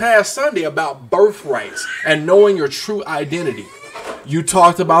spoke this past Sunday about birthrights and knowing your true identity. You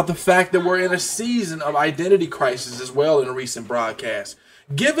talked about the fact that we're in a season of identity crisis as well in a recent broadcast.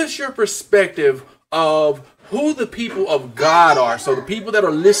 Give us your perspective of who the people of God are, so the people that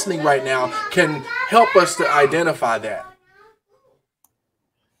are listening right now can help us to identify that.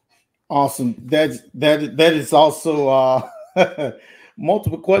 Awesome. That is also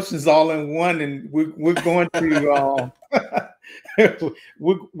multiple questions all in one, and we're going to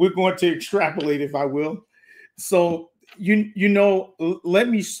we're going to extrapolate, if I will. So let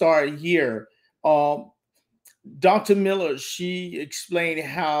me start here. Dr. Miller, she explained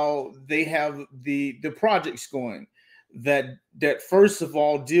how they have the projects going that first of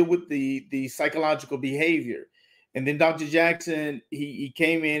all deal with the psychological behavior. And then Dr. Jackson, he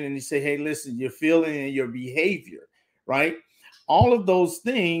came in and he said, hey, listen, your feeling and your behavior, right? All of those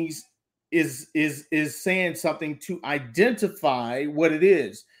things is saying something to identify what it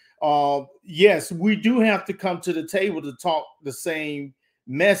is. Yes, we do have to come to the table to talk the same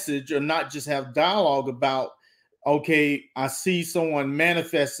message, or not just have dialogue about, okay, I see someone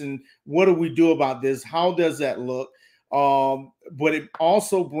manifesting. What do we do about this? How does that look? But it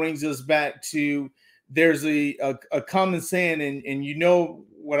also brings us back to, there's a common saying, and you know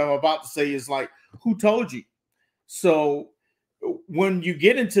what I'm about to say is like, Who told you? So when you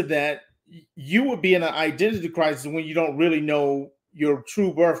get into that, you would be in an identity crisis when you don't really know your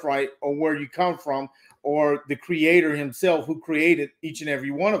true birthright or where you come from or the creator himself who created each and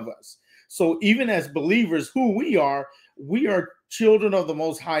every one of us. So even as believers, who we are children of the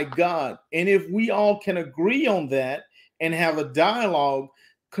Most High God. And if we all can agree on that and have a dialogue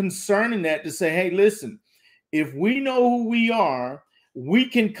concerning that to say, hey, listen, if we know who we are, we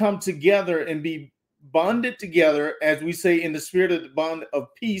can come together and be bonded together, as we say, in the spirit of the bond of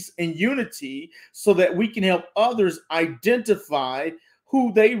peace and unity, so that we can help others identify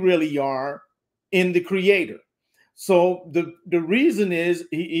who they really are in the Creator. So the reason is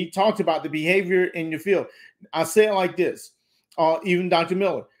he talked about the behavior in your field. I say it like this, even Dr.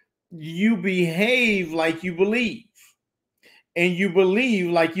 Miller, you behave like you believe, and you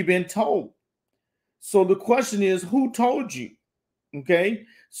believe like you've been told. So the question is, who told you? Okay.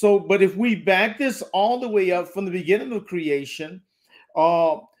 So, but if we back this all the way up from the beginning of creation,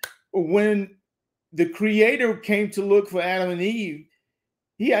 when the Creator came to look for Adam and Eve,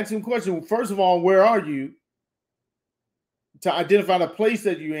 he asked them a question. First of all, where are you? To identify the place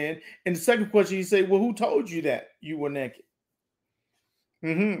that you're in. And the second question, he said, well, who told you that you were naked?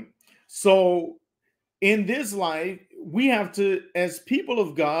 So in this life, we have to, as people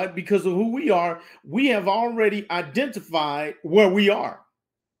of God, because of who we have already identified where we are.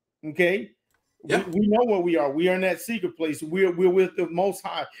 Okay. Yeah. We know where we are. We are in that secret place. We're with the Most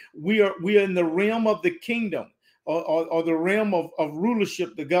High. We are in the realm of the kingdom or the realm of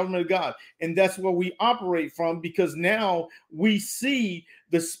rulership, the government of God. And that's where we operate from, because now we see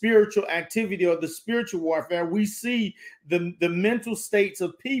the spiritual activity or the spiritual warfare. We see the mental states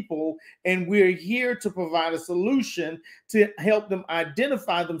of people, and we're here to provide a solution to help them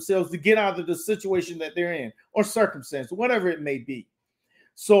identify themselves to get out of the situation that they're in or circumstance, whatever it may be.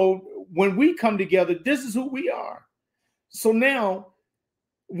 So when we come together, this is who we are. So now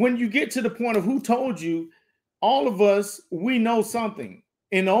when you get to the point of who told you, all of us, we know something.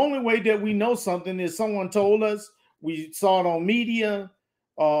 And the only way that we know something is someone told us, we saw it on media,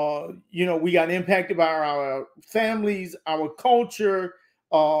 we got impacted by our families, our culture,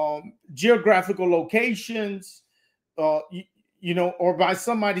 geographical locations, or by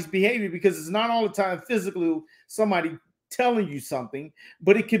somebody's behavior, because it's not all the time physically somebody telling you something,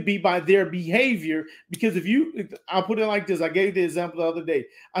 but it could be by their behavior. Because I'll put it like this. I gave the example the other day.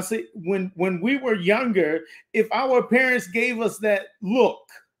 I say, when we were younger, if our parents gave us that look,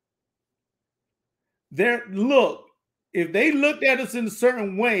 if they looked at us in a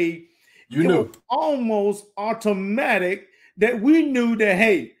certain way, it was almost automatic that we knew that,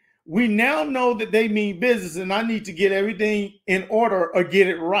 hey, we now know that they mean business and I need to get everything in order or get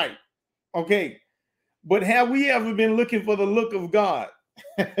it right. Okay. But have we ever been looking for the look of God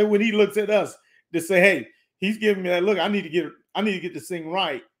when he looks at us to say, hey, he's giving me that look. I need to get this thing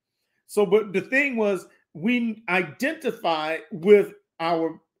right. So, but the thing was, we identify with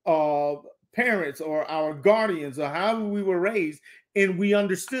our parents or our guardians or however we were raised. And we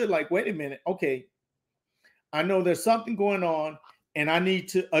understood, like, wait a minute. Okay. I know there's something going on and I need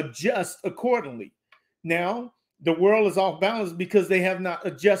to adjust accordingly. Now, the world is off balance because they have not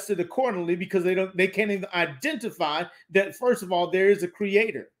adjusted accordingly, because they can't even identify that, first of all, there is a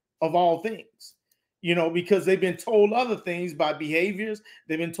creator of all things, because they've been told other things by behaviors.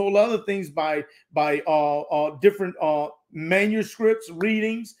 They've been told other things by different manuscripts,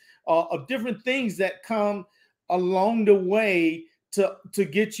 readings, of different things that come along the way to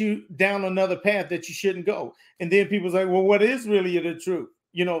get you down another path that you shouldn't go. And then people say, well, what is really the truth?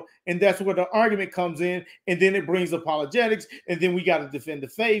 And that's where the argument comes in, and then it brings apologetics, and then we got to defend the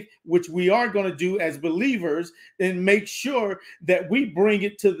faith, which we are going to do as believers, and make sure that we bring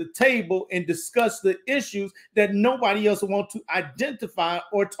it to the table and discuss the issues that nobody else wants to identify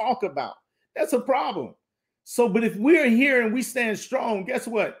or talk about. That's a problem. So, but if we're here and we stand strong, guess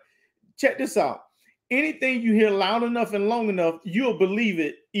what? Check this out. Anything you hear loud enough and long enough, you'll believe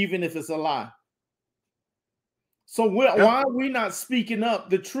it, even if it's a lie. So why are we not speaking up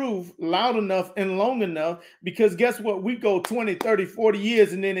the truth loud enough and long enough? Because guess what? We go 20, 30, 40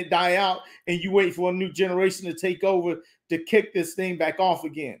 years and then it die out, and you wait for a new generation to take over to kick this thing back off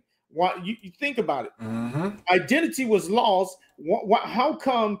again. Why? You think about it. Mm-hmm. Identity was lost. How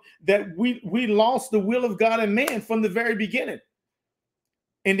come that we lost the will of God and man from the very beginning?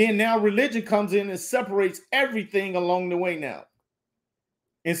 And then now religion comes in and separates everything along the way now,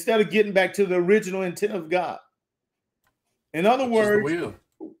 instead of getting back to the original intent of God. In other words,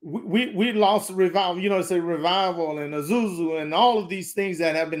 we lost the revival. It's a revival and Azusa and all of these things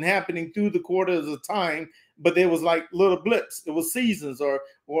that have been happening through the quarters of time, but there was like little blips. It was seasons or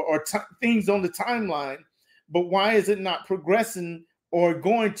or things on the timeline, but why is it not progressing or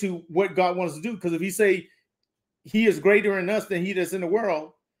going to what God wants to do? Because if he say he is greater in us than he that's in the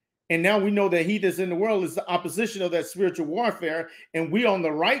world, and now we know that he that's in the world is the opposition of that spiritual warfare, and we on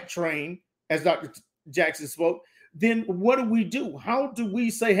the right train, as Dr. Jackson spoke, then what do? How do we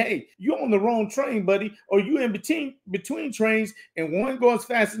say, hey, you're on the wrong train, buddy, or you in between trains, and one goes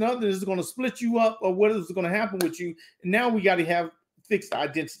fast and the other is going to split you up, or what is going to happen with you? And now we got to have fixed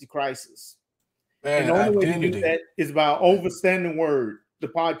identity crisis. Man, and the only way to do that is by overstanding word. The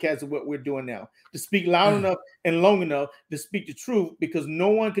podcast is what we're doing now, to speak loud enough and long enough to speak the truth, because no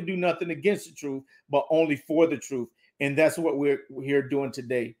one can do nothing against the truth, but only for the truth. And that's what we're here doing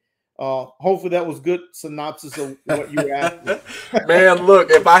today. Hopefully that was good synopsis of what you were asking. Man,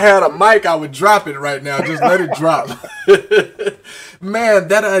 look, if I had a mic, I would drop it right now. Just let it drop. Man,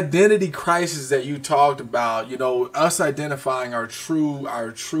 that identity crisis that you talked about, us identifying our true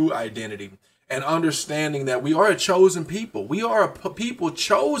identity and understanding that we are a chosen people. We are a people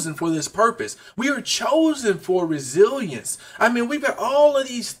chosen for this purpose. We are chosen for resilience. I mean, we've got all of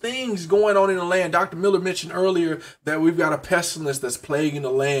these things going on in the land. Dr. Miller mentioned earlier that we've got a pestilence that's plaguing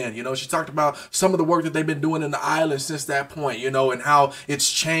the land. She talked about some of the work that they've been doing in the island since that point, and how it's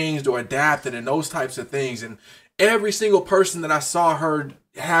changed or adapted and those types of things. And every single person that I saw her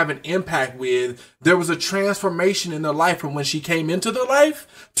have an impact with, there was a transformation in their life from when she came into their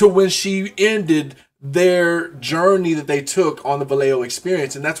life to when she ended their journey that they took on the Vallejo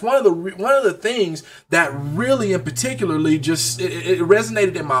experience. And that's one of the things that really in particularly just it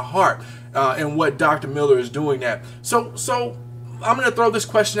resonated in my heart and what Dr. Miller is doing that. So I'm going to throw this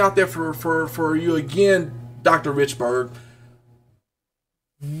question out there for you again, Dr. Richburg.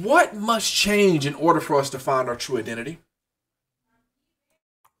 What must change in order for us to find our true identity?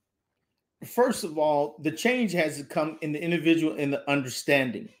 First of all, the change has to come in the individual and the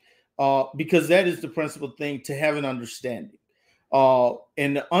understanding, because that is the principal thing, to have an understanding.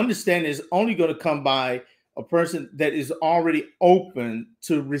 And the understanding is only going to come by a person that is already open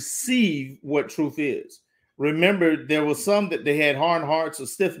to receive what truth is. Remember, there was some that they had hard hearts or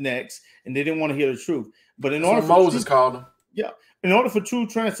stiff necks, and they didn't want to hear the truth. But in order for Moses called them. Yeah. In order for true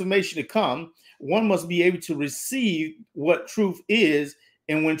transformation to come, one must be able to receive what truth is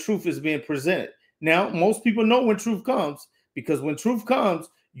and when truth is being presented. Now, most people know when truth comes, because when truth comes,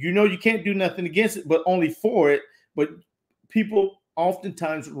 you can't do nothing against it, but only for it. But people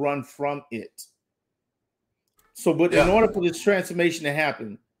oftentimes run from it. So, in order for this transformation to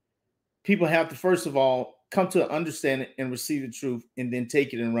happen, people have to, first of all, come to understand it and receive the truth, and then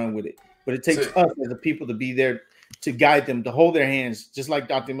take it and run with it. But it takes us as a people to be there to guide them, to hold their hands, just like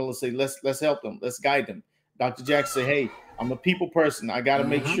Dr. Miller said, let's help them, let's guide them. Dr. Jackson said, hey, I'm a people person. I got to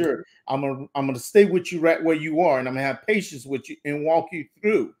make sure I'm going to stay with you right where you are, and I'm going to have patience with you and walk you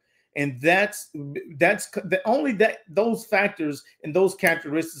through. And that's those factors and those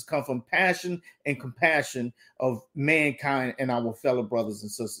characteristics come from passion and compassion of mankind and our fellow brothers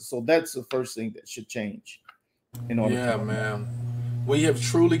and sisters. So that's the first thing that should change. Man. We have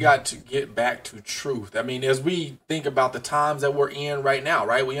truly got to get back to truth. I mean, as we think about the times that we're in right now,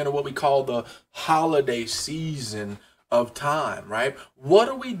 right? We enter what we call the holiday season of time, right? What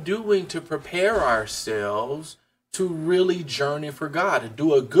are we doing to prepare ourselves to really journey for God, to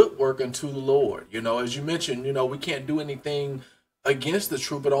do a good work unto the Lord? As you mentioned, we can't do anything against the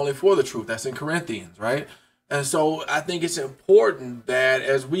truth, but only for the truth. That's in Corinthians, right? And so I think it's important that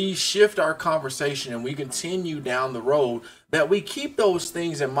as we shift our conversation and we continue down the road, that we keep those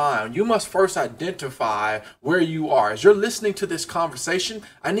things in mind. You must first identify where you are. As you're listening to this conversation,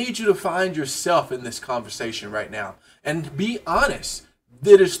 I need you to find yourself in this conversation right now and be honest.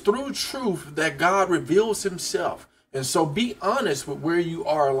 It is through truth that God reveals himself. And so be honest with where you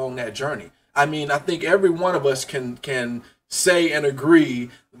are along that journey. I mean, I think every one of us can say and agree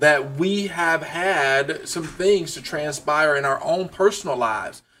that we have had some things to transpire in our own personal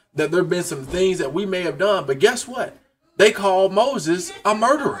lives, that there have been some things that we may have done, but guess what? They called Moses a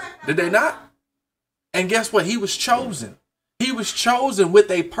murderer, did they not? And guess what? He was chosen. He was chosen with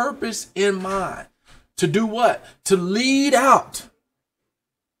a purpose in mind. To do what? To lead out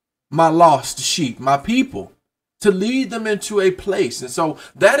my lost sheep, my people, to lead them into a place. And so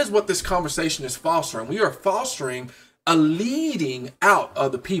that is what this conversation is fostering. We are fostering a leading out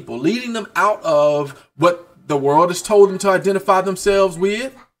of the people, leading them out of what the world has told them to identify themselves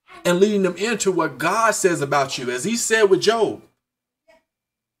with, and leading them into what God says about you. As he said with Job,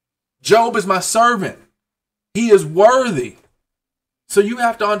 Job is my servant. He is worthy. So you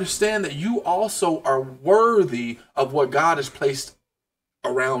have to understand that you also are worthy of what God has placed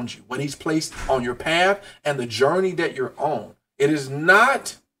around you, what he's placed on your path and the journey that you're on. It is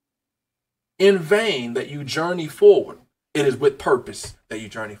not in vain that you journey forward. It is with purpose that you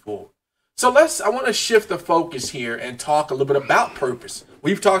journey forward. So I want to shift the focus here and talk a little bit about purpose.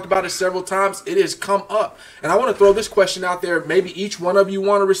 We've talked about it several times. It has come up. And I want to throw this question out there. Maybe each one of you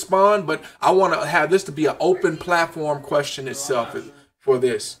want to respond, but I want to have this to be an open platform question itself for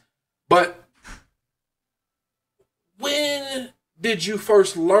this. But when did you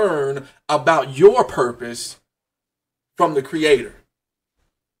first learn about your purpose from the Creator?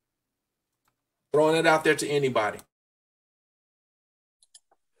 Throwing it out there to anybody.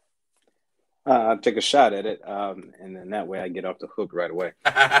 I'll take a shot at it, and then that way I get off the hook right away.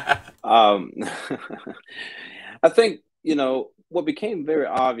 I think, what became very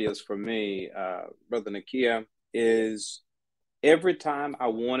obvious for me, Brother Nakia, is every time I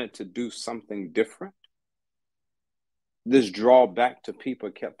wanted to do something different, this drawback to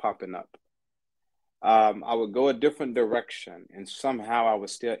people kept popping up. I would go a different direction, and somehow I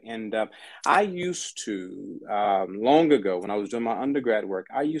would still end up. I used to, long ago when I was doing my undergrad work,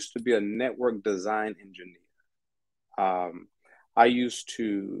 I used to be a network design engineer. I used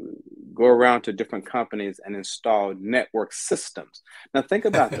to go around to different companies and install network systems. Now think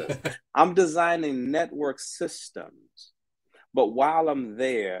about this. I'm designing network systems, but while I'm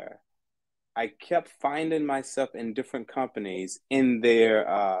there, I kept finding myself in different companies in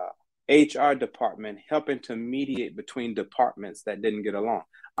their HR department, helping to mediate between departments that didn't get along.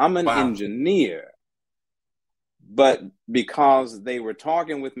 I'm an engineer, but because they were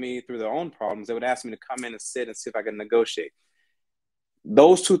talking with me through their own problems, they would ask me to come in and sit and see if I could negotiate.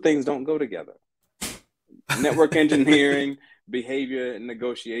 Those two things don't go together. Network engineering, behavior, and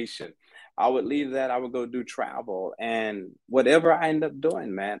negotiation. I would leave that. I would go do travel. And whatever I end up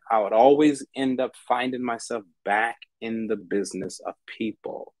doing, man, I would always end up finding myself back in the business of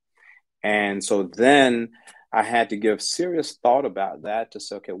people. And so then I had to give serious thought about that to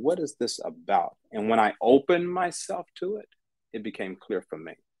say, okay, what is this about? And when I opened myself to it, it became clear for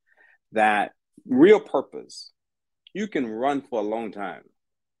me that real purpose, you can run for a long time.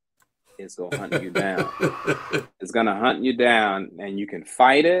 It's going to hunt you down. It's going to hunt you down, and you can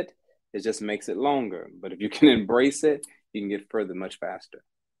fight it. It just makes it longer. But if you can embrace it, you can get further much faster.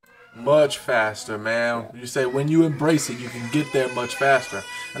 Much faster, man. You say when you embrace it, you can get there much faster.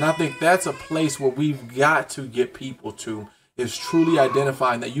 And I think that's a place where we've got to get people to, is truly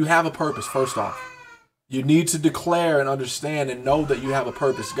identifying that you have a purpose, first off. You need to declare and understand and know that you have a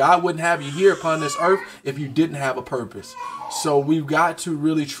purpose. God wouldn't have you here upon this earth if you didn't have a purpose. So we've got to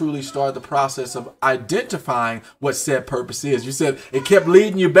really, truly start the process of identifying what said purpose is. You said it kept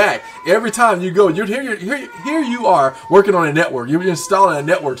leading you back. Every time you go, here you are working on a network. You're installing a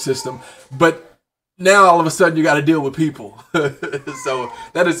network system, but now all of a sudden you got to deal with people. So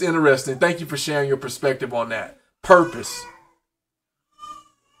that is interesting. Thank you for sharing your perspective on that. Purpose.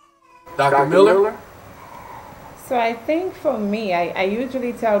 Dr. Miller? So I think for me, I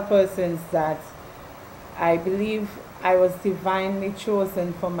usually tell persons that I believe I was divinely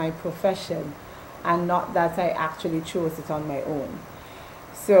chosen for my profession and not that I actually chose it on my own.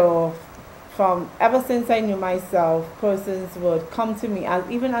 So from ever since I knew myself, persons would come to me,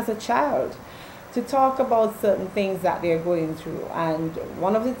 even as a child, to talk about certain things that they're going through. And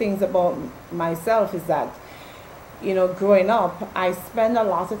one of the things about myself is that, growing up, I spend a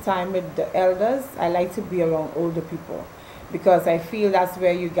lot of time with the elders. I like to be around older people because I feel that's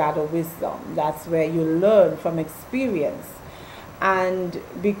where you gather wisdom. That's where you learn from experience. And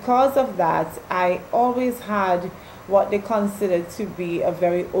because of that, I always had what they considered to be a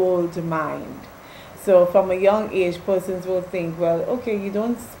very old mind. So from a young age, persons will think, well, okay, you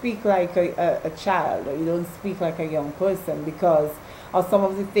don't speak like a child, or you don't speak like a young person because of some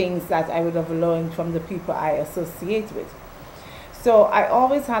of the things that I would have learned from the people I associate with. So I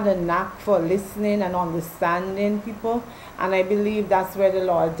always had a knack for listening and understanding people, and I believe that's where the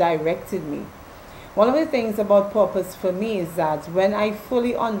Lord directed me. One of the things about purpose for me is that when I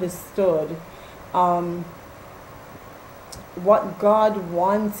fully understood what God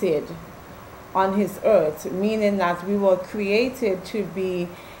wanted on his earth, meaning that we were created to be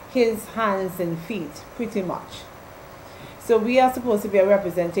his hands and feet, pretty much. So we are supposed to be a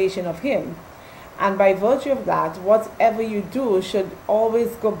representation of him. And by virtue of that, whatever you do should always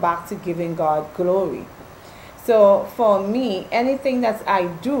go back to giving God glory. So for me, anything that I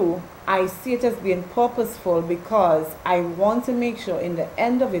do, I see it as being purposeful because I want to make sure in the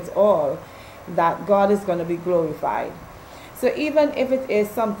end of it all that God is going to be glorified. So even if it is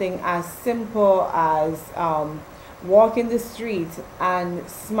something as simple as walking the street and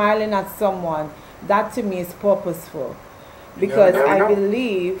smiling at someone, that to me is purposeful. Because I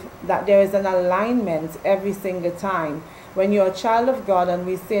believe that there is an alignment every single time When you're a child of God and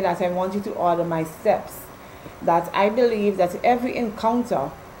we say that I want you to order my steps, that I believe that every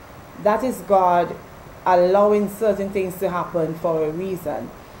encounter, that is God allowing certain things to happen for a reason.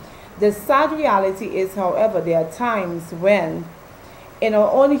 The sad reality is, however, there are times when in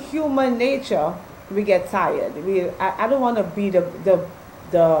our own human nature we get tired. I don't want to be the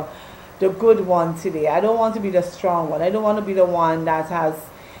good one today. I don't want to be the strong one. I don't want to be the one that has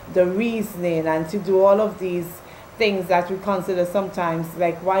the reasoning and to do all of these things that we consider sometimes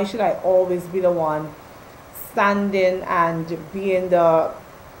like, why should I always be the one standing and being the,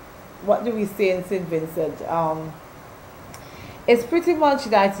 what do we say in St. Vincent? It's pretty much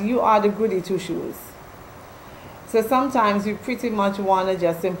that you are the goody two shoes. So sometimes you pretty much want to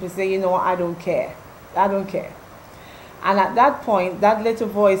just simply say, you know, I don't care. I don't care. And at that point, that little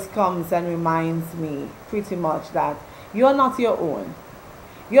voice comes and reminds me pretty much that you're not your own.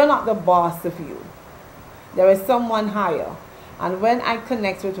 You're not the boss of you. There is someone higher. And when I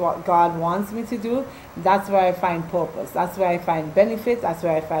connect with what God wants me to do, that's where I find purpose. That's where I find benefit. That's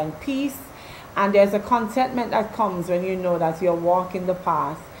where I find peace. And there's a contentment that comes when you know that you're walking the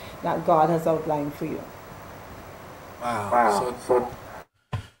path that God has outlined for you. Wow.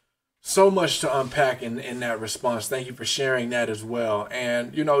 So much to unpack in that response. Thank you for sharing that as well.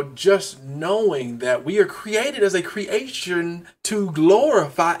 And, you know, just knowing that we are created as a creation to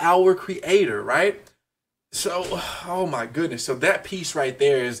glorify our Creator, right? So, oh my goodness. So that piece right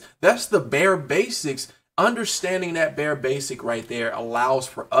there that's the bare basics. Understanding that bare basic right there allows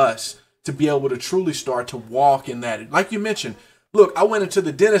for us to be able to truly start to walk in that. Like you mentioned, look, I went into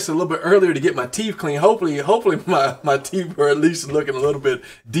the dentist a little bit earlier to get my teeth clean. Hopefully my teeth were at least looking a little bit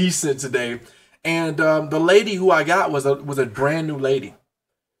decent today. And the lady who I got was a brand new lady.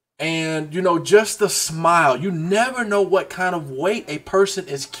 And, you know, just the smile, you never know what kind of weight a person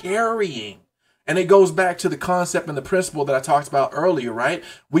is carrying. And it goes back to the concept and the principle that I talked about earlier, right?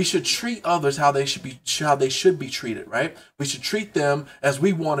 We should treat others how they should be treated, right? We should treat them as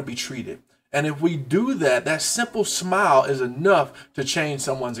we want to be treated. And if we do that, that simple smile is enough to change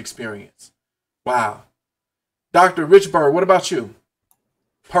someone's experience. Wow. Dr. Richburg, what about you?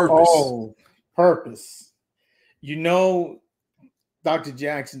 Purpose. Oh, purpose. You know, Dr.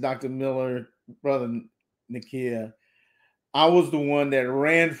 Jackson, Dr. Miller, Brother Nakia, I was the one that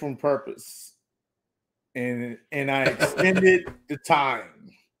ran from purpose. And I extended the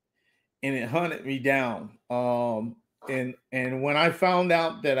time, and it hunted me down. And when I found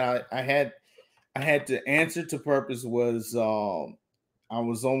out that I had to answer to purpose was I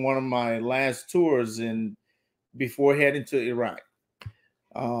was on one of my last tours and before heading to Iraq.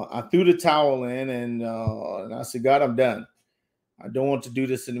 I threw the towel in and I said, God, I'm done. I don't want to do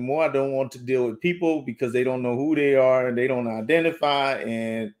this anymore. I don't want to deal with people because they don't know who they are and they don't identify,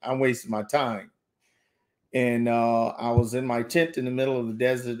 and I'm wasting my time. And I was in my tent in the middle of the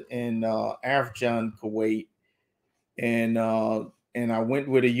desert in Arfjan, Kuwait, and I went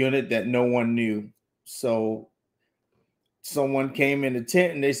with a unit that no one knew. So someone came in the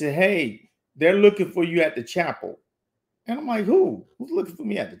tent and they said, "Hey, they're looking for you at the chapel." And I'm like, "Who? Who's looking for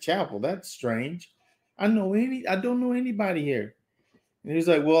me at the chapel? That's strange. I don't know anybody here." And he's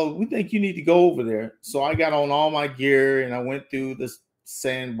like, "Well, we think you need to go over there." So I got on all my gear and I went through this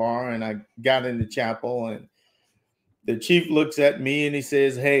sandbar and I got in the chapel, and the chief looks at me and he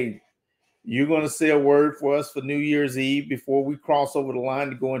says, "Hey, you're going to say a word for us for New Year's Eve before we cross over the line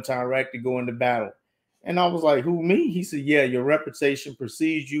to go into Iraq to go into battle." And I was like, "Who, me?" He said, "Yeah, your reputation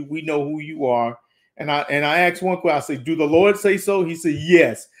precedes you. We know who you are." And I asked one question. I said, "Do the Lord say so?" He said,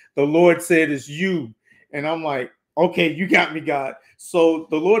 "Yes, the Lord said it's you." And I'm like, "Okay, you got me, God." So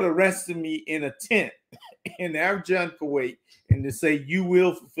the Lord arrested me in a tent in Arfjan, Kuwait, and to say, "You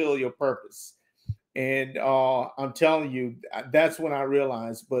will fulfill your purpose." And I'm telling you, that's when I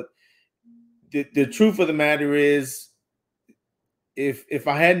realized. But the truth of the matter is, if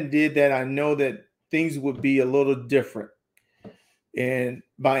I hadn't did that, I know that things would be a little different. And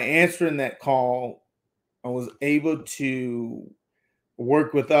by answering that call, I was able to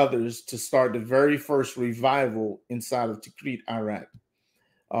work with others to start the very first revival inside of Tikrit, Iraq.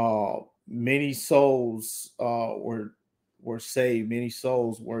 Many souls were saved. Many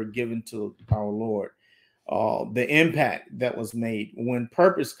souls were given to our Lord. The impact that was made. When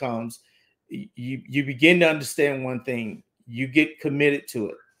purpose comes, you begin to understand one thing. You get committed to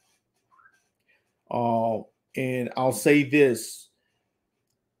it. And I'll say this,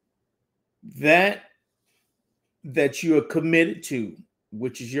 that you are committed to,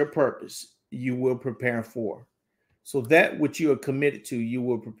 which is your purpose, you will prepare for. So that which you are committed to, you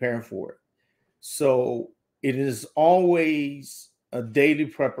will prepare for it. So it is always a daily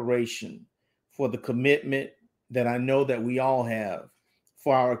preparation for the commitment that I know that we all have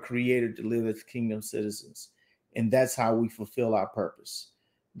for our Creator to live as kingdom citizens. And that's how we fulfill our purpose,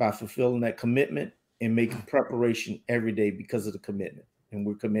 by fulfilling that commitment and making preparation every day because of the commitment. And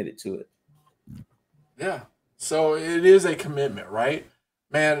we're committed to it. Yeah. So it is a commitment, right?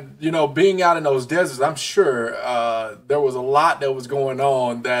 Man, you know, being out in those deserts, I'm sure there was a lot that was going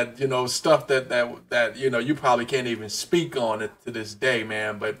on that, you know, stuff that you know, you probably can't even speak on it to this day,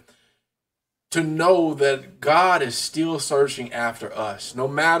 man. But to know that God is still searching after us, no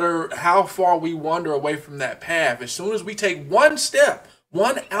matter how far we wander away from that path, as soon as we take one step,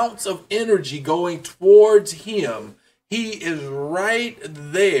 1 ounce of energy going towards Him, He is right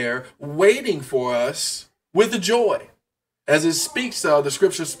there waiting for us with joy. As it speaks of, the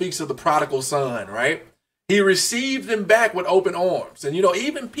scripture speaks of the prodigal son, right? He received him back with open arms. And, you know,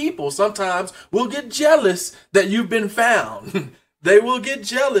 even people sometimes will get jealous that you've been found. They will get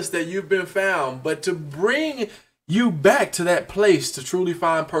jealous that you've been found. But to bring you back to that place to truly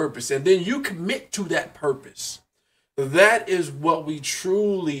find purpose, and then you commit to that purpose, that is what we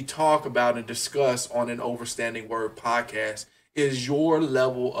truly talk about and discuss on an Overstanding Word podcast, is your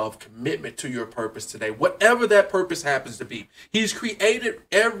level of commitment to your purpose today, whatever that purpose happens to be. He's created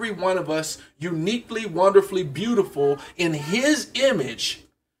every one of us uniquely, wonderfully beautiful in His image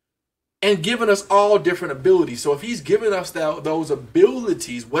and given us all different abilities. So if He's given us those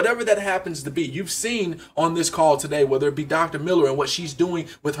abilities, whatever that happens to be, you've seen on this call today, whether it be Dr. Miller and what she's doing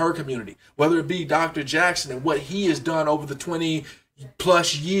with her community, whether it be Dr. Jackson and what he has done over the 20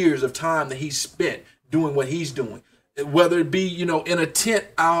 plus years of time that he's spent doing what he's doing, whether it be, you know, in a tent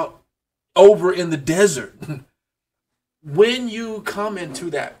out over in the desert. When you come into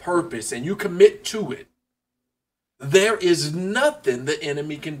that purpose and you commit to it, there is nothing the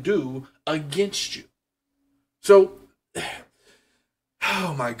enemy can do against you. So,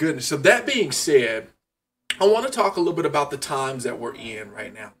 oh my goodness. So that being said, I want to talk a little bit about the times that we're in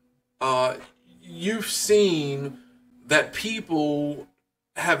right now. You've seen that people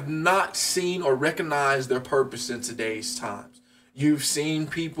have not seen or recognized their purpose in today's times. You've seen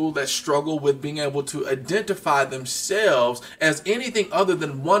people that struggle with being able to identify themselves as anything other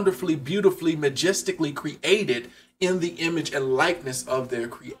than wonderfully, beautifully, majestically created in the image and likeness of their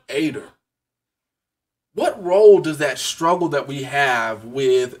Creator. What role does that struggle that we have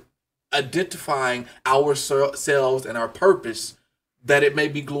with identifying ourselves and our purpose, that it may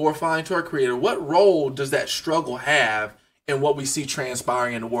be glorifying to our Creator, what role does that struggle have in what we see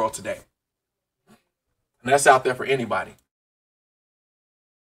transpiring in the world today? And that's out there for anybody.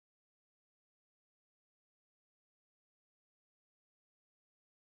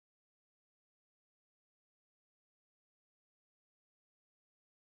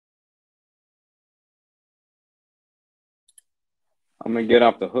 I'm going to get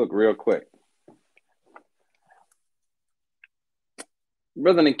off the hook real quick.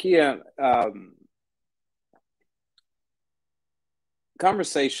 Brother Nakia,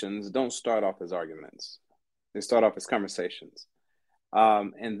 conversations don't start off as arguments. They start off as conversations.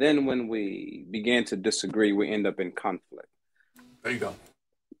 And then when we begin to disagree, we end up in conflict. There you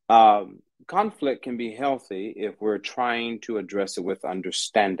go. Conflict can be healthy if we're trying to address it with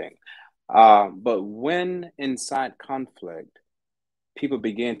understanding. But when inside conflict, people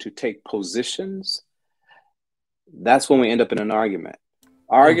begin to take positions, that's when we end up in an argument.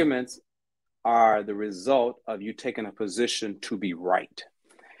 Arguments are the result of you taking a position to be right.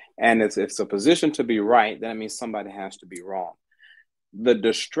 And if it's a position to be right, then it means somebody has to be wrong. The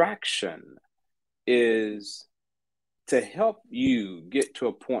distraction is to help you get to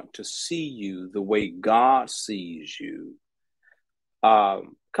a point to see you the way God sees you. A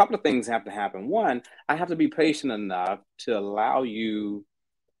couple of things have to happen. One, I have to be patient enough to allow you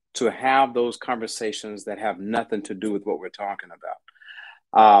to have those conversations that have nothing to do with what we're talking about.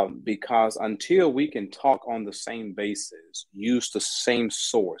 Because until we can talk on the same basis, use the same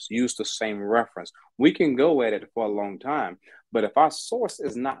source, use the same reference, we can go at it for a long time. But if our source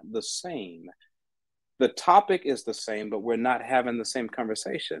is not the same, the topic is the same, but we're not having the same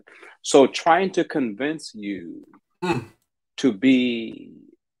conversation. So trying to convince you to be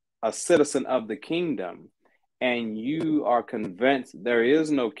a citizen of the kingdom, and you are convinced there is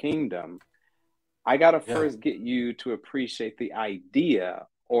no kingdom, I got to first get you to appreciate the idea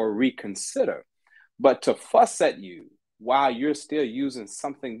or reconsider. But to fuss at you while you're still using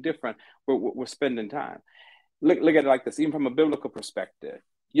something different, we're spending time. Look at it like this, even from a biblical perspective.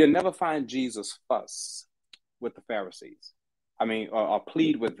 You'll never find Jesus fuss with the Pharisees. I mean, or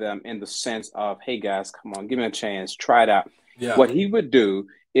plead with them in the sense of, hey guys, come on, give me a chance, try it out. Yeah. What he would do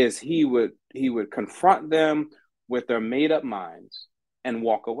is he would confront them with their made up minds and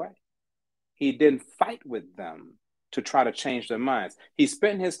walk away. He didn't fight with them to try to change their minds. He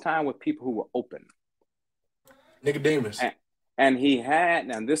spent his time with people who were open. Nicodemus. And he had,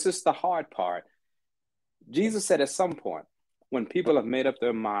 and this is the hard part. Jesus said at some point, when people have made up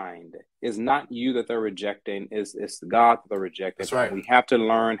their mind, it's not you that they're rejecting, it's God that they're rejecting. That's right. We have to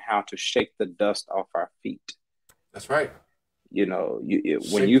learn how to shake the dust off our feet. That's right. You know,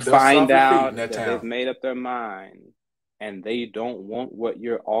 when you find out that they've made up their mind and they don't want what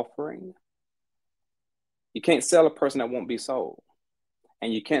you're offering, you can't sell a person that won't be sold.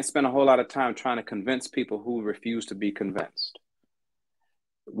 And you can't spend a whole lot of time trying to convince people who refuse to be convinced.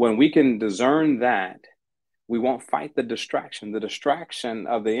 When we can discern that, we won't fight the distraction. The distraction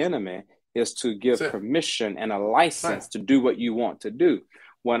of the enemy is to give permission and a license to do what you want to do.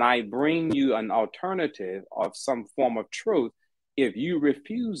 When I bring you an alternative of some form of truth, if you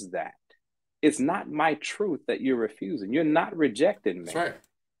refuse that, it's not my truth that you're refusing. You're not rejecting me. That's right.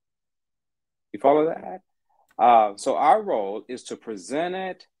 You follow that? So our role is to present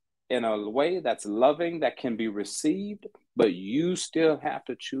it in a way that's loving, that can be received, but you still have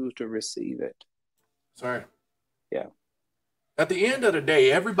to choose to receive it. Sorry. Yeah. At the end of the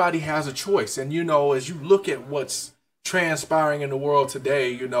day, everybody has a choice. And, you know, as you look at what's transpiring in the world today,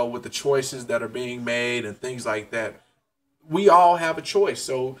 you know, with the choices that are being made and things like that, we all have a choice.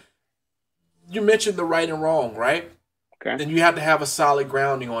 So you mentioned the right and wrong, right? Okay. And you have to have a solid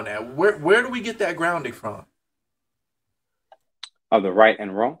grounding on that. Where do we get that grounding from? Of the right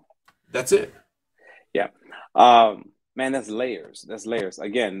and wrong? That's it. Yeah. Man, that's layers. That's layers.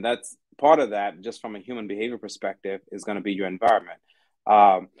 Again, that's part of that, just from a human behavior perspective, is going to be your environment.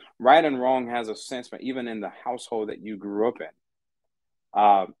 Right and wrong has a sense for even in the household that you grew up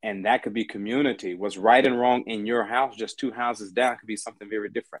in. And that could be community. What's right and wrong in your house, just 2 houses down, could be something very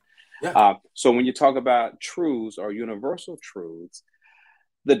different. Yeah. So when you talk about truths or universal truths,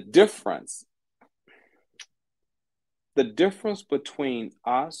 the difference between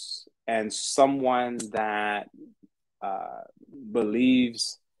us and someone that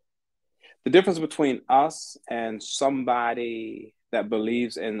believes, the difference between us and somebody that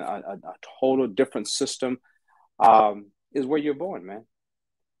believes in a total different system is where you're born, man.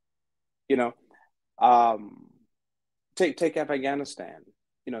 You know, take Afghanistan.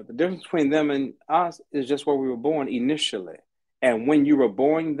 You know, the difference between them and us is just where we were born initially. And when you were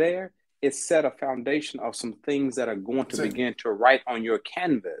born there, it set a foundation of some things that are going to begin to write on your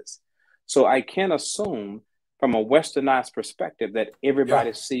canvas. So I can't assume from a westernized perspective that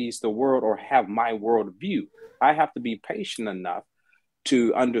everybody sees the world or have my worldview. I have to be patient enough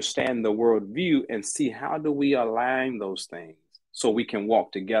to understand the worldview and see how do we align those things so we can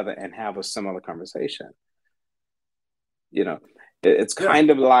walk together and have a similar conversation. You know, it's kind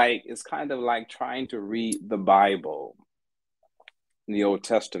of like trying to read the Bible in the Old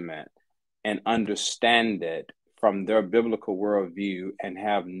Testament and understand it from their biblical worldview and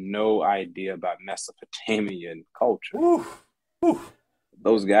have no idea about Mesopotamian culture. Oof. Oof.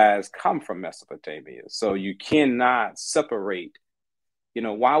 Those guys come from Mesopotamia. So you cannot separate. You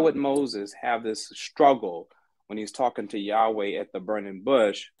know, why would Moses have this struggle when he's talking to Yahweh at the burning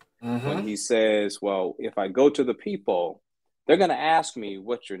bush, when he says, well, if I go to the people, they're going to ask me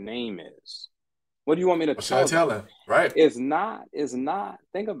what your name is. What do you want me to tell them? Right. It's not,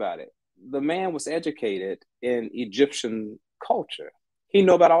 think about it. The man was educated in Egyptian culture. He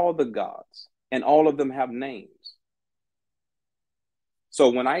knew about all the gods, and all of them have names. So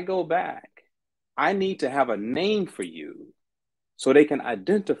when I go back, I need to have a name for you so they can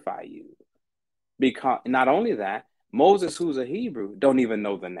identify you. Because not only that, Moses, who's a Hebrew, don't even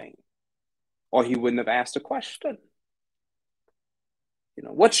know the name, or he wouldn't have asked a question. You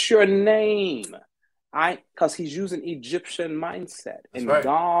know, what's your name? Because he's using Egyptian mindset. And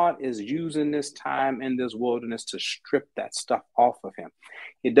God is using this time in this wilderness to strip that stuff off of him.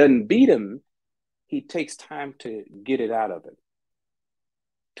 It doesn't beat him. He takes time to get it out of him.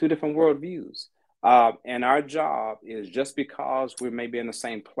 2 different worldviews. And our job is, just because we may be in the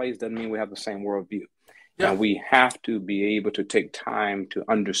same place doesn't mean we have the same worldview. Yeah. And we have to be able to take time to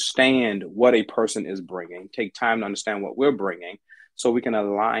understand what a person is bringing, take time to understand what we're bringing, so we can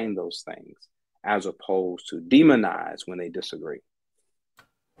align those things, as opposed to demonize when they disagree.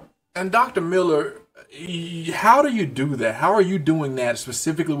 And Dr. Miller, how do you do that? How are you doing that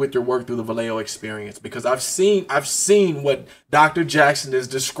specifically with your work through the Vallejo experience? Because I've seen what Dr. Jackson is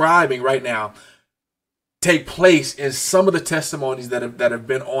describing right now take place in some of the testimonies that have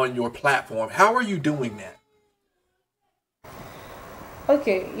been on your platform. How are you doing that?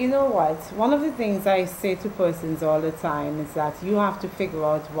 Okay, you know what? One of the things I say to persons all the time is that you have to figure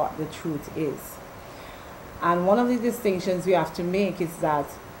out what the truth is. And one of the distinctions we have to make is that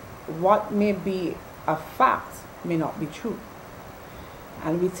what may be a fact may not be true.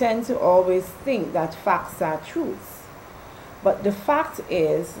 And we tend to always think that facts are truths. But the fact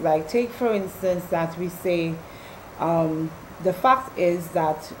is, like take for instance that we say, the fact is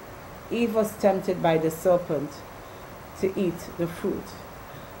that Eve was tempted by the serpent to eat the fruit.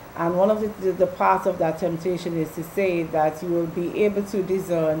 And one of the parts of that temptation is to say that you will be able to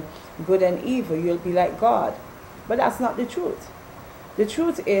discern good and evil. You'll be like God. But that's not the truth. The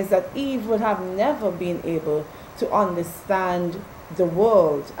truth is that Eve would have never been able to understand the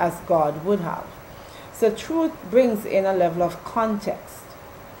world as God would have. So truth brings in a level of context.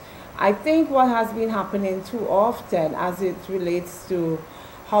 I think what has been happening too often as it relates to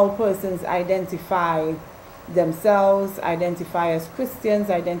how persons identify themselves, identify as Christians,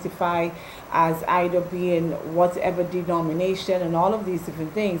 identify as either being whatever denomination and all of these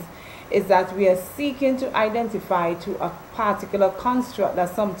different things, is that we are seeking to identify to a particular construct that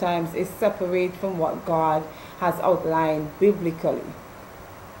sometimes is separate from what God has outlined biblically.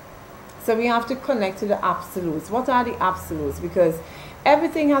 So we have to connect to the absolutes. What are the absolutes? Because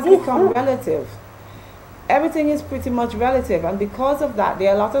everything has become relative. Everything is pretty much relative, and because of that,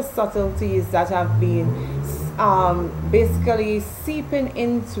 there are a lot of subtleties that have been basically seeping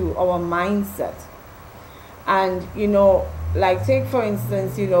into our mindset. And like take for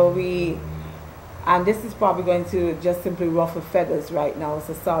instance, and this is probably going to just simply ruffle feathers right now,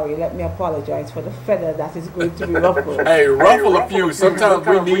 so sorry, let me apologize for the feather that is going to be ruffled. Hey, ruffle a few. Sometimes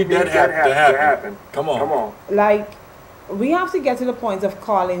we need that to happen. Come on. Like, we have to get to the point of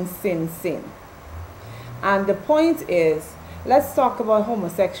calling sin, sin. And the point is, let's talk about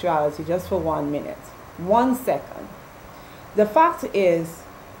homosexuality just for 1 minute. 1 second. The fact is,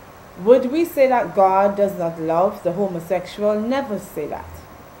 would we say that God does not love the homosexual? Never say that.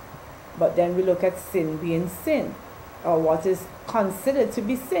 But then we look at sin being sin, or what is considered to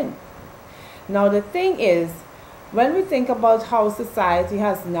be sin. Now the thing is, when we think about how society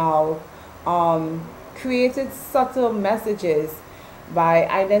has now created subtle messages by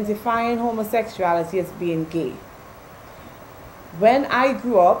identifying homosexuality as being gay. When I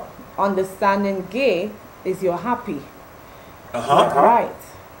grew up, understanding gay is you're happy. Right.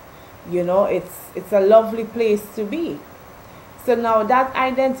 It's a lovely place to be. So now that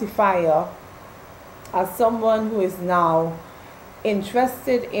identifier as someone who is now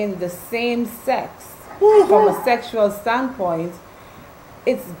interested in the same sex from a sexual standpoint,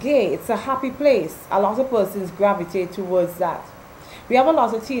 it's gay. It's a happy place. A lot of persons gravitate towards that. We have a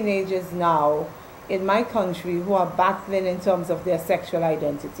lot of teenagers now in my country who are battling in terms of their sexual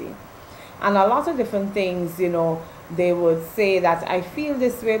identity. And a lot of different things, they would say that I feel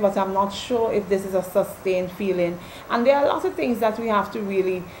this way, but I'm not sure if this is a sustained feeling. And there are a lot of things that we have to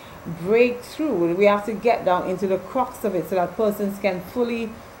really break through. We have to get down into the crux of it so that persons can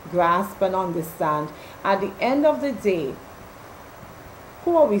fully grasp and understand. At the end of the day,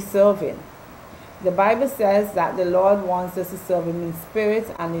 who are we serving? The Bible says that the Lord wants us to serve Him in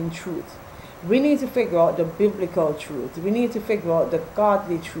spirit and in truth. We need to figure out the biblical truth. We need to figure out the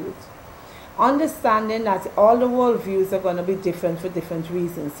godly truth. Understanding that all the worldviews are going to be different for different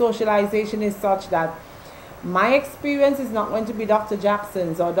reasons. Socialization is such that my experience is not going to be Dr.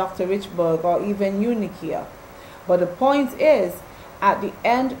 Jackson's or Dr. Richburg or even Unikia. But the point is, at the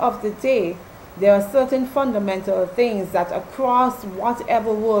end of the day, there are certain fundamental things that across whatever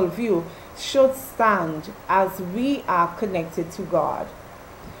worldview should stand as we are connected to God.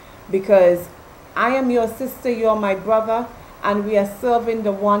 Because I am your sister, you are my brother, and we are serving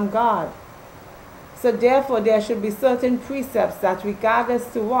the one God. So therefore, there should be certain precepts that, regardless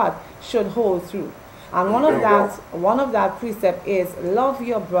to what, should hold through. And one of that precept is love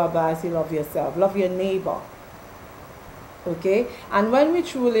your brother as you love yourself. Love your neighbor. Okay? And when we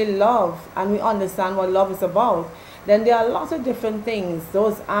truly love and we understand what love is about, then there are a lot of different things,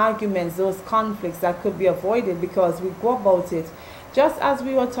 those arguments, those conflicts that could be avoided because we go about it just as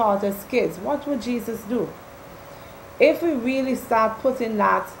we were taught as kids. What would Jesus do? If we really start putting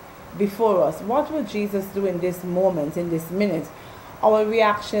that before us, what would Jesus do in this moment, in this minute? Our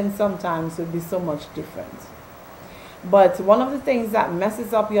reaction sometimes would be so much different. But one of the things that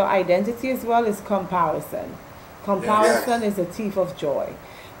messes up your identity as well is comparison. Comparison is a thief of joy.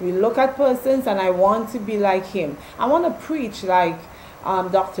 We look at persons and I want to be like him. I want to preach like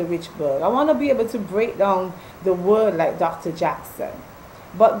Dr. Richburg. I want to be able to break down the word like Dr. Jackson.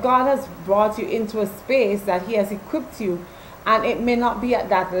 But God has brought you into a space that He has equipped you, and it may not be at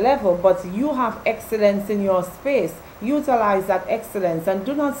that level, but you have excellence in your space. Utilize that excellence and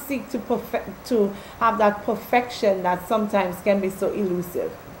do not seek to have that perfection that sometimes can be so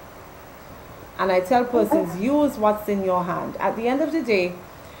elusive. And I tell persons, use what's in your hand. At the end of the day,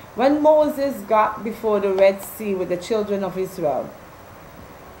 When Moses got before the Red Sea with the children of Israel,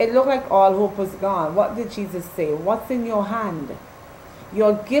 it looked like all hope was gone. What did Jesus say? What's in your hand?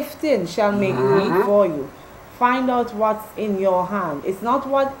 Your gifting shall make room for you. Find out what's in your hand. It's not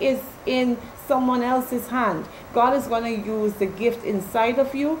what is in someone else's hand. God is going to use the gift inside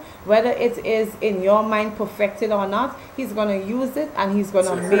of you, whether it is in your mind perfected or not. He's going to use it, and he's going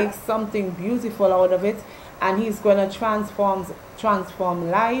to make something beautiful out of it, and he's going to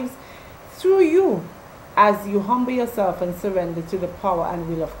transform lives through you as you humble yourself and surrender to the power and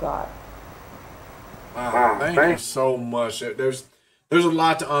will of God. Wow, thank you so much. There's a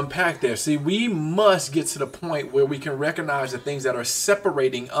lot to unpack there. See, we must get to the point where we can recognize the things that are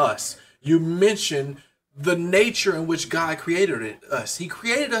separating us. You mentioned the nature in which God created us. He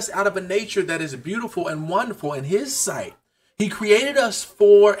created us out of a nature that is beautiful and wonderful in his sight. He created us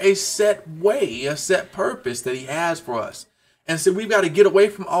for a set way, a set purpose that he has for us. And so we've got to get away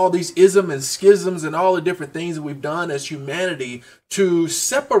from all these isms and schisms and all the different things that we've done as humanity to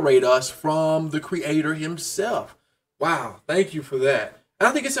separate us from the Creator himself. Wow, thank you for that. And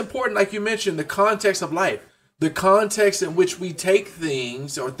I think it's important, like you mentioned, the context of life. The context in which we take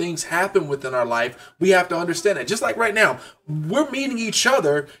things or things happen within our life, we have to understand it. Just like right now, we're meeting each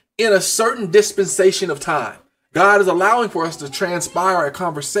other in a certain dispensation of time. God is allowing for us to transpire a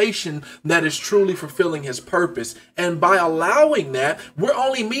conversation that is truly fulfilling his purpose. And by allowing that, we're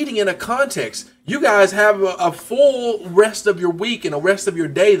only meeting in a context. You guys have a full rest of your week and a rest of your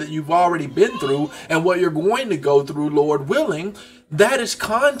day that you've already been through and what you're going to go through, Lord willing. That is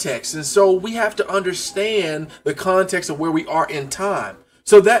context. And so we have to understand the context of where we are in time.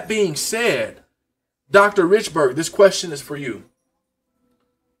 So that being said, Dr. Richburg, this question is for you.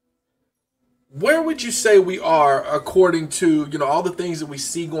 Where would you say we are according to, all the things that we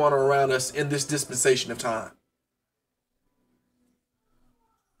see going on around us in this dispensation of time?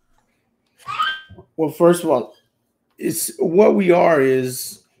 Well, first of all, it's what we are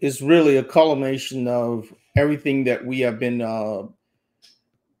is really a culmination of everything that we have been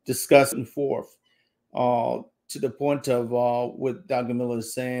discussing forth, to the point of what Dr. Miller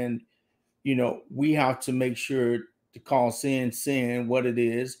is saying. We have to make sure to call sin what it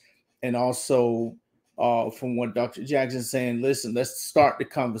is. And also, from what Dr. Jackson is saying, listen, let's start the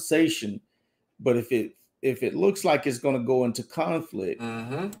conversation. But if it looks like it's going to go into conflict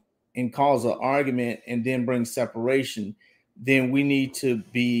and cause an argument and then bring separation, then we need to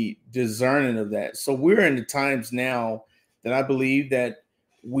be discerning of that. So we're in the times now that I believe that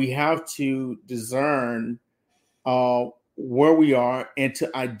we have to discern where we are and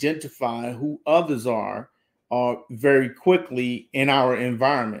to identify who others are very quickly in our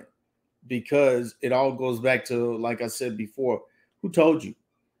environment. Because it all goes back to, like I said before, who told you?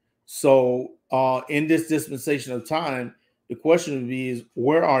 So in this dispensation of time, the question would be is,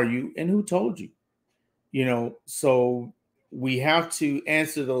 where are you and who told you? So we have to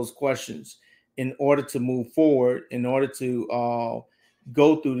answer those questions in order to move forward, in order to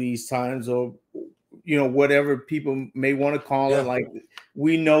go through these times, or whatever people may want to call it. Like,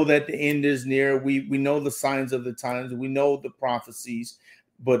 we know that the end is near. We know the signs of the times. We know the prophecies.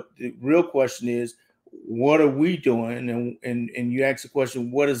 But the real question is, what are we doing? And you ask the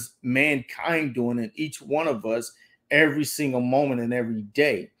question, what is mankind doing in each one of us every single moment and every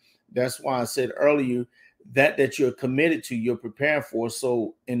day? That's why I said earlier that you're committed to, you're preparing for.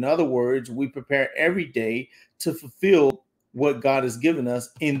 So in other words, we prepare every day to fulfill what God has given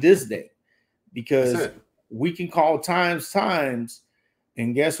us in this day, because we can call times.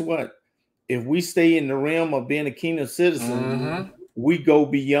 And guess what? If we stay in the realm of being a kingdom citizen, we go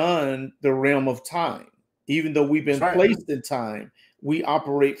beyond the realm of time. Even though we've been placed in time, we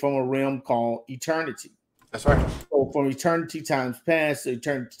operate from a realm called eternity. That's right. So from eternity times past to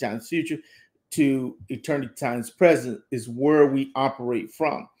eternity times future to eternity times present is where we operate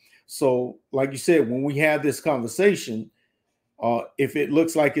from. So like you said, when we have this conversation, if it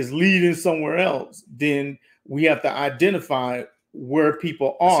looks like it's leading somewhere else, then we have to identify where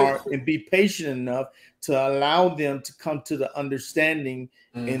people are and be patient enough to allow them to come to the understanding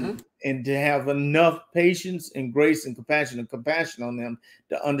and to have enough patience and grace and compassion on them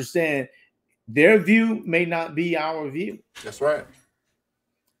to understand their view may not be our view. That's right.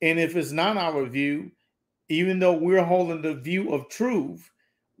 And if it's not our view, even though we're holding the view of truth,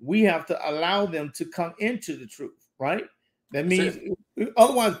 we have to allow them to come into the truth, right? That means,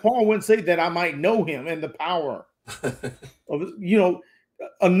 otherwise Paul wouldn't say that I might know him and the power of,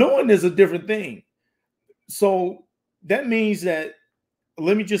 a knowing is a different thing. So that means that,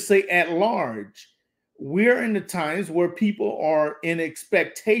 let me just say at large, we're in the times where people are in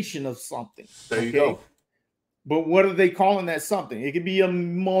expectation of something. There you go. But what are they calling that something? It could be a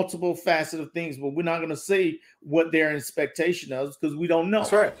multiple facet of things, but we're not going to say what their expectation is because we don't know.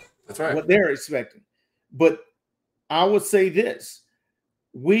 That's right. That's right. What they're expecting. But I would say this: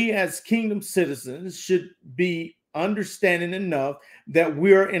 we as kingdom citizens should be understanding enough that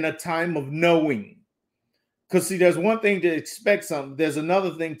we're in a time of knowing. Because see, there's one thing to expect something. There's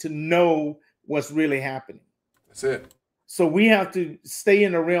another thing to know what's really happening. That's it. So we have to stay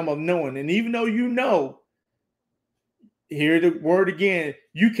in the realm of knowing. And even though you know, hear the word again,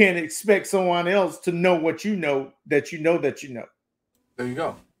 you can't expect someone else to know what you know that you know that you know. There you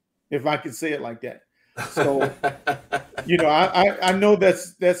go. If I could say it like that. So, you know, I know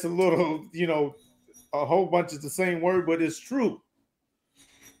that's a little, you know, a whole bunch of the same word, but it's true.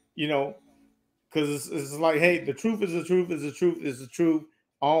 You know, because it's like, hey, the truth is the truth is the truth is the truth,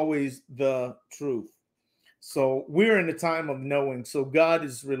 always the truth. So we're in the time of knowing. So God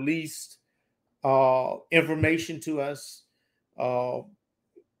has released information to us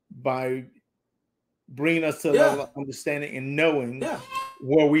by bringing us to a level of understanding and knowing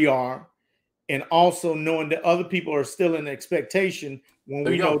where we are, and also knowing that other people are still in expectation when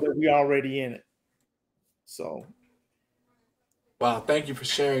we know that we're already in it. So, wow, thank you for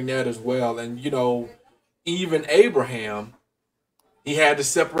sharing that as well. And you know, even Abraham, he had to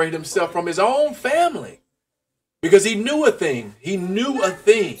separate himself from his own family because he knew a thing. He knew a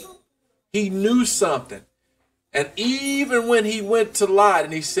thing. He knew something. And even when he went to Lot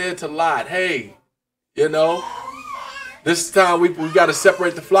and he said to Lot, hey, you know, this time we got to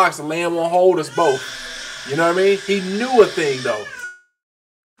separate the flocks. The land won't hold us both. You know what I mean? He knew a thing, though.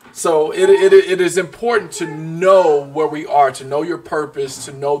 So it is important to know where we are, to know your purpose,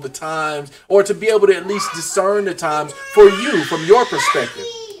 to know the times, or to be able to at least discern the times for you from your perspective.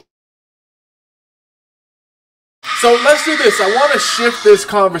 So let's do this. I want to shift this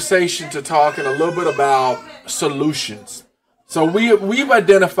conversation to talking a little bit about solutions. So we've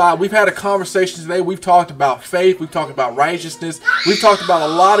identified, we've had a conversation today. We've talked about faith. We've talked about righteousness. We've talked about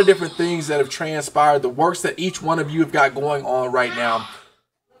a lot of different things that have transpired, the works that each one of you have got going on right now.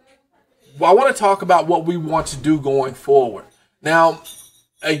 Well, I want to talk about what we want to do going forward. Now,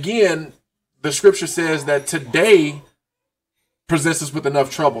 again, the scripture says that today presents us with enough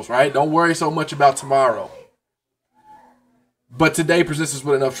troubles, right? Don't worry so much about tomorrow. But today presents us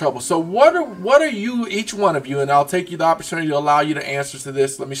with enough trouble. So what are you, each one of you, and I'll take you the opportunity to allow you to answer to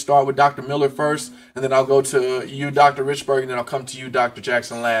this. Let me start with Dr. Miller first, and then I'll go to you, Dr. Richburg, and then I'll come to you, Dr.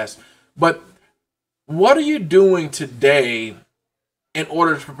 Jackson, last. But what are you doing today in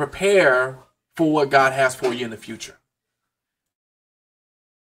order to prepare for what God has for you in the future?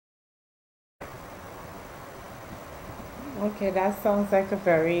 Okay, that sounds like a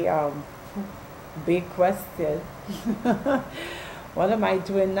very big question. What am I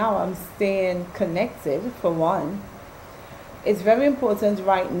doing now? I'm staying connected, for one. It's very important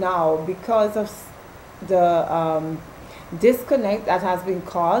right now because of the disconnect that has been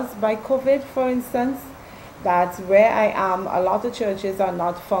caused by COVID, for instance, that where I am, a lot of churches are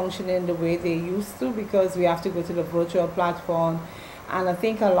not functioning the way they used to because we have to go to the virtual platform. And I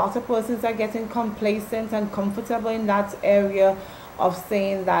think a lot of persons are getting complacent and comfortable in that area of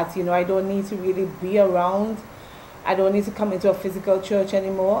saying that, you know, I don't need to really be around. I don't need to come into a physical church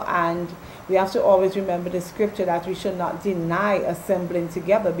anymore. And we have to always remember the scripture that we should not deny assembling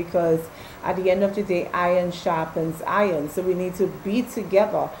together, because at the end of the day, iron sharpens iron. So we need to be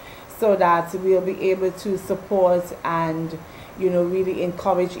together so that we'll be able to support and, you know, really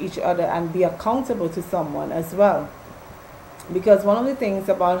encourage each other and be accountable to someone as well. Because one of the things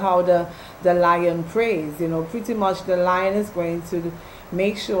about how the lion preys, you know, pretty much the lion is going to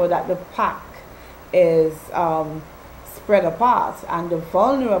make sure that the pack is spread apart, and the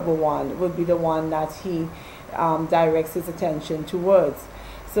vulnerable one would be the one that he directs his attention towards.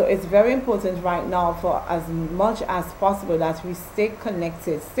 So it's very important right now for as much as possible that we stay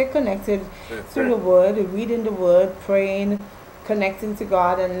connected through the word, reading the word, praying, connecting to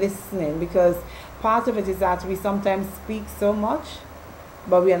God and listening, because part of it is that we sometimes speak so much,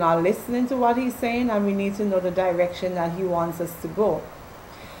 but we are not listening to what he's saying, and we need to know the direction that he wants us to go.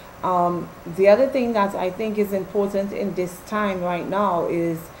 The other thing that I think is important in this time right now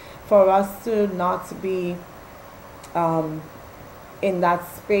is for us to not be in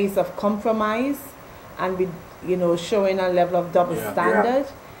that space of compromise and be, you know, showing a level of double standard,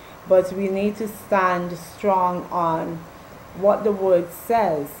 but we need to stand strong on what the word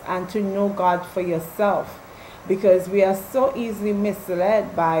says and to know God for yourself, because we are so easily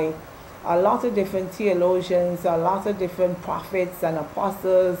misled by a lot of different theologians, a lot of different prophets and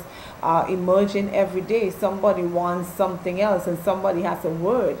apostles emerging every day. Somebody wants something else and somebody has a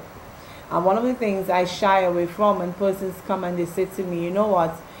word. And one of the things I shy away from when persons come and they say to me, you know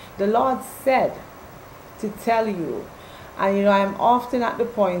what, the Lord said to tell you. And I'm often at the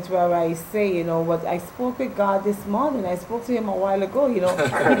point where I say, what I spoke with God this morning, I spoke to him a while ago, he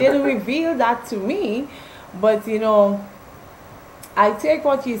didn't reveal that to me, but I take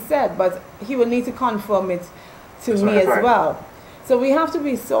what he said, but he will need to confirm it to me as well. So we have to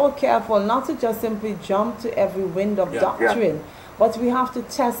be so careful not to just simply jump to every wind of doctrine, but we have to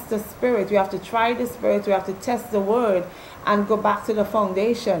test the spirit, we have to try the spirit, we have to test the word and go back to the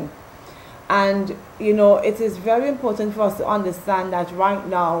foundation. And it is very important for us to understand that right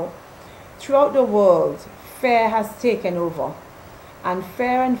now, throughout the world, fear has taken over. And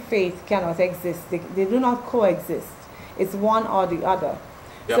fear and faith cannot exist. They do not coexist. It's one or the other.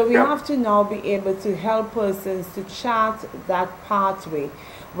 So we have to now be able to help persons to chart that pathway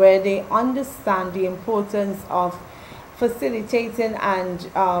where they understand the importance of facilitating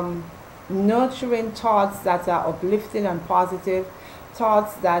and nurturing thoughts that are uplifting and positive,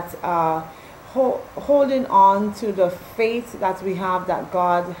 thoughts that are holding on to the faith that we have, that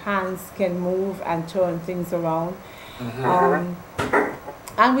God's hands can move and turn things around.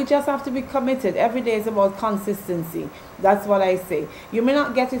 And we just have to be committed. Every day is about consistency. That's what I say. You may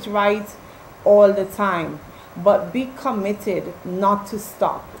not get it right all the time, but be committed not to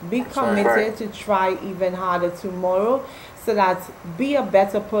stop. Be committed to try even harder tomorrow, so that be a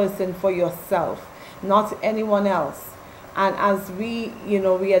better person for yourself, not anyone else. And as we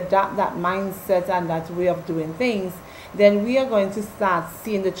adapt that mindset and that way of doing things, then we are going to start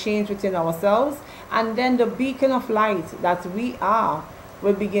seeing the change within ourselves, and then the beacon of light that we are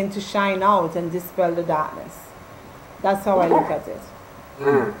will begin to shine out and dispel the darkness. That's how I look at it.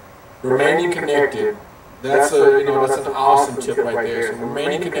 Remaining connected. That's that's an awesome tip right there. So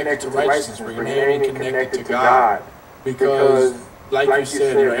remaining connected to righteousness, remaining connected to God, because like you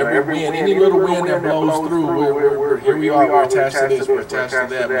said, every wind, any little wind that blows through, here we are, we're attached to this, we're attached to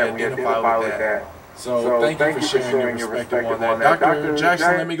that, we identify with that. So thank you for sharing your perspective on that. Dr.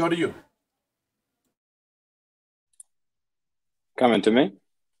 Jackson, let me go to you. Coming to me?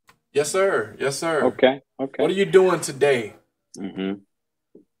 Yes, sir. Yes, sir. Okay. What are you doing today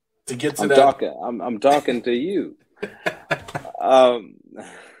to get to that? I'm talking to you.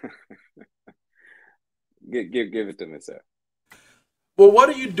 Give it to me, sir. Well, what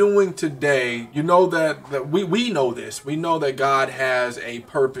are you doing today? You know that we know this. We know that God has a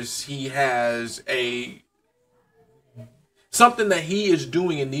purpose. He has something that he is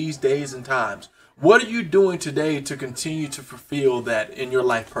doing in these days and times. What are you doing today to continue to fulfill that in your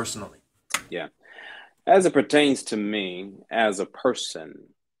life personally? Yeah. As it pertains to me as a person,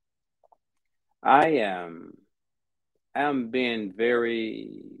 I am being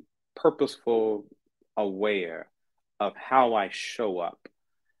very purposeful, aware of how I show up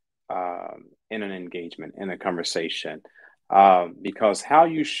in an engagement, in a conversation, because how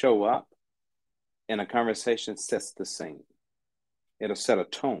you show up in a conversation sets the scene. It'll set a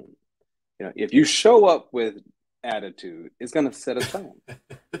tone. If you show up with attitude, it's going to set a tone.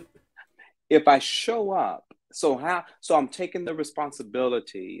 If I show up, so I'm taking the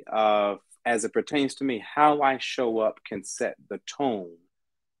responsibility of, as it pertains to me, how I show up can set the tone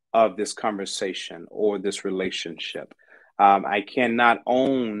of this conversation or this relationship. I cannot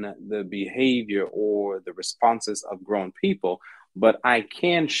own the behavior or the responses of grown people, but I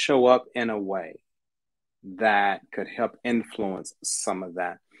can show up in a way that could help influence some of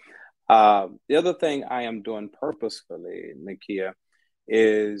that. The other thing I am doing purposefully, Nakia,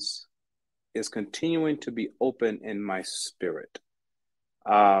 is continuing to be open in my spirit.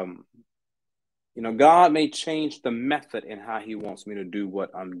 God may change the method in how he wants me to do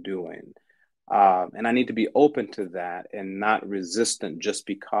what I'm doing. And I need to be open to that and not resistant just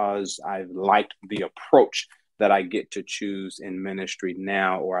because I've liked the approach that I get to choose in ministry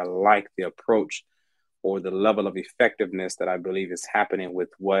now, or I like the approach or the level of effectiveness that I believe is happening with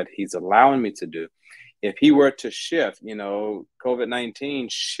what he's allowing me to do. If he were to shift,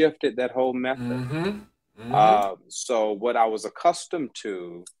 COVID-19 shifted that whole method. So what I was accustomed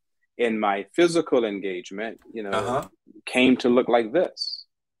to in my physical engagement, came to look like this,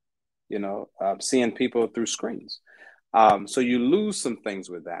 seeing people through screens. So you lose some things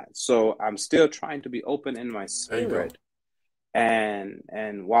with that. So I'm still trying to be open in my spirit.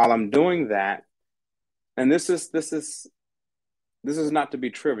 And while I'm doing that, and this is not to be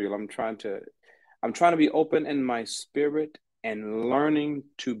trivial. I'm trying to be open in my spirit and learning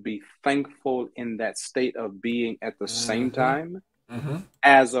to be thankful in that state of being at the same time,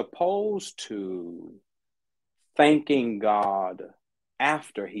 as opposed to thanking God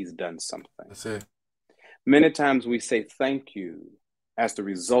after he's done something. That's it. Many times we say thank you as the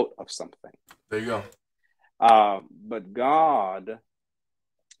result of something. There you go. But God,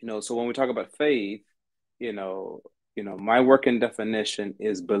 so when we talk about faith, my working definition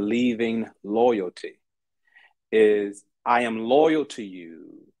is believing loyalty. Is I am loyal to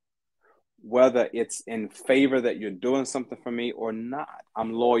you, whether it's in favor that you're doing something for me or not.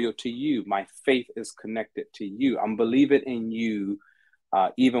 I'm loyal to you. My faith is connected to you. I'm believing in you,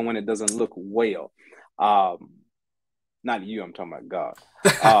 even when it doesn't look well. Not you, I'm talking about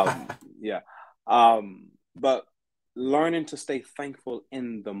God. Yeah. But learning to stay thankful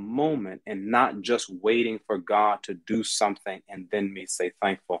in the moment and not just waiting for God to do something and then me say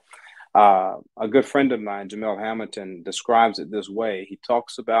thankful. A good friend of mine, Jamel Hamilton, describes it this way. He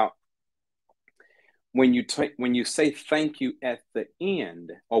talks about when you say thank you at the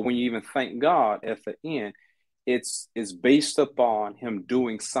end, or when you even thank God at the end, it's based upon him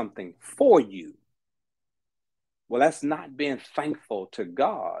doing something for you. Well, that's not being thankful to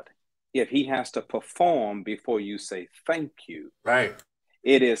God if he has to perform before you say thank you. Right.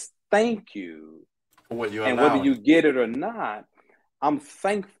 It is thank you for what you and allowing. whether you get it or not, I'm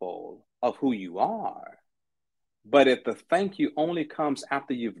thankful of who you are. But if the thank you only comes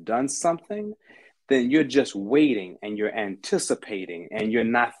after you've done something, then you're just waiting and you're anticipating and you're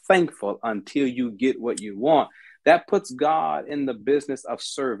not thankful until you get what you want. That puts God in the business of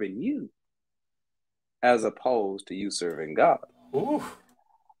serving you as opposed to you serving God. Ooh.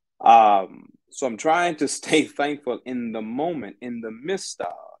 So I'm trying to stay thankful in the moment, in the midst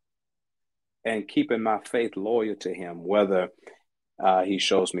of, and keeping my faith loyal to him, whether he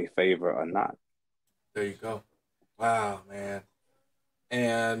shows me favor or not. There you go. Wow, man.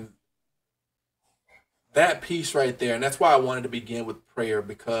 And that piece right there, and that's why I wanted to begin with prayer,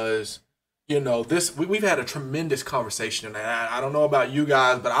 because we've had a tremendous conversation, and I don't know about you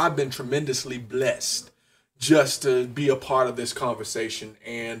guys, but I've been tremendously blessed just to be a part of this conversation.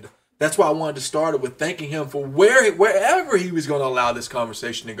 And that's why I wanted to start it with thanking him for wherever he was going to allow this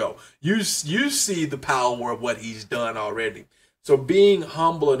conversation to go. You see the power of what he's done already. So being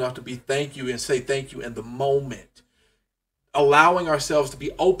humble enough to be thank you and say thank you in the moment, allowing ourselves to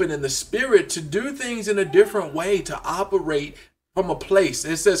be open in the spirit to do things in a different way, to operate from a place.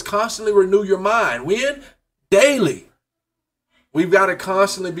 It says constantly renew your mind. When? Daily. We've got to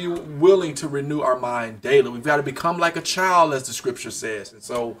constantly be willing to renew our mind daily. We've got to become like a child, as the scripture says. And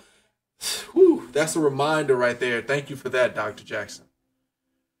so, that's a reminder right there. Thank you for that, Dr. Jackson.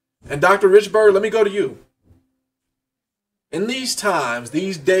 And Dr. Richburg, let me go to you. In these times,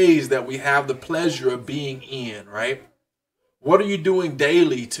 these days that we have the pleasure of being in, right? What are you doing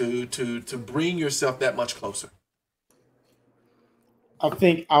daily to bring yourself that much closer? I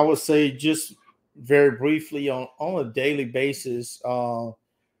think I would say just very briefly on a daily basis,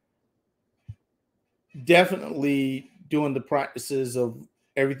 definitely doing the practices of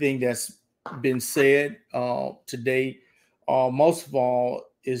everything that's been said today. Most of all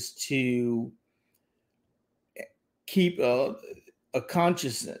is to keep a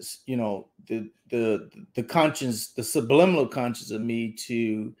consciousness, the conscience, the subliminal conscious of me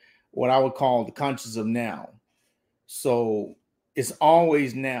to what I would call the conscious of now. So it's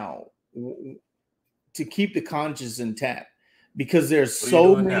always now, to keep the conscience intact, because there's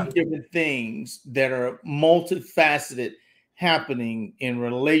so many different things that are multifaceted happening in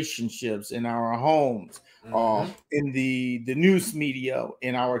relationships, in our homes, in the news media,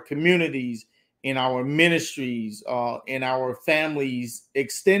 in our communities, in our ministries, in our families,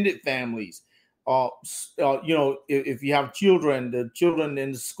 extended families. If you have children, the children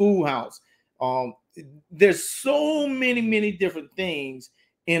in the schoolhouse, there's so many different things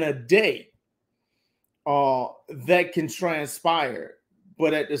in a day that can transpire.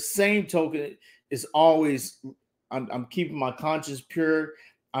 But at the same token, it's always I'm keeping my conscience pure.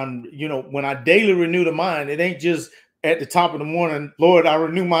 When I daily renew the mind, it ain't just at the top of the morning, Lord, I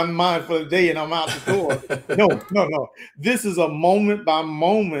renew my mind for the day and I'm out the door. No. This is a moment by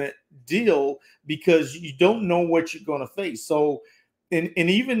moment deal, because you don't know what you're going to face. So, and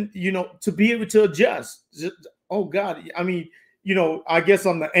even, to be able to adjust. Oh God, I mean, I guess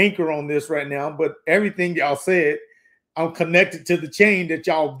I'm the anchor on this right now, but everything y'all said, I'm connected to the chain that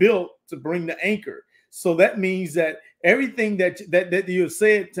y'all built to bring the anchor. So that means that everything that you have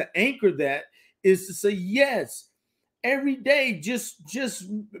said to anchor that is to say yes. Every day, just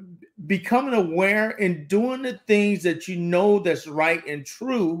becoming aware and doing the things that that's right and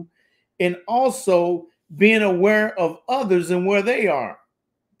true, and also being aware of others and where they are.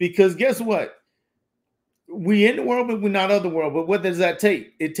 Because guess what? We in the world, but we're not of the world. But what does that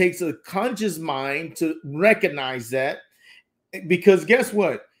take? It takes a conscious mind to recognize that. Because guess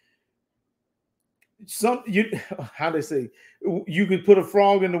what? how they say, you could put a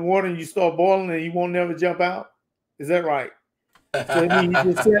frog in the water and you start boiling and he won't never jump out. Is that right? So I mean,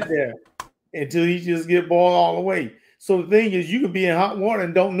 he just sat there until he just get boiled all the way. So the thing is, you could be in hot water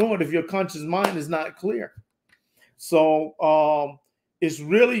and don't know it if your conscious mind is not clear. So it's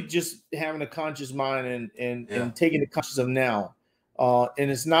really just having a conscious mind and taking the conscious of now. And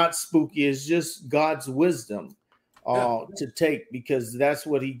it's not spooky. It's just God's wisdom to take, because that's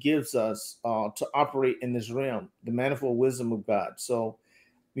what he gives us to operate in this realm, the manifold wisdom of God. So,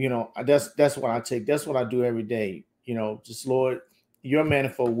 that's what I take. That's what I do every day. Just Lord, your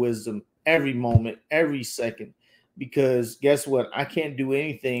manifold wisdom every moment, every second, because guess what? I can't do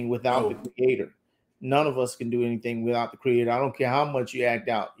anything without the Creator. None of us can do anything without the Creator. I don't care how much you act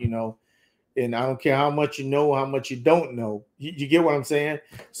out, and I don't care how much you know, how much you don't know. You get what I'm saying?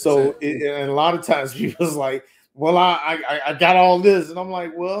 So, and a lot of times people's like, well, I got all this. And I'm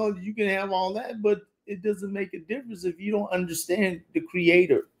like, well, you can have all that, but it doesn't make a difference if you don't understand the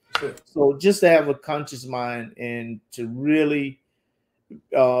Creator. So just to have a conscious mind and to really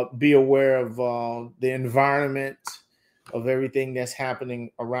be aware of the environment, of everything that's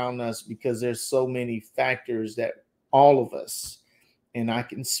happening around us, because there's so many factors that all of us, and I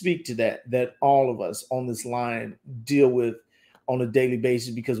can speak to that all of us on this line deal with on a daily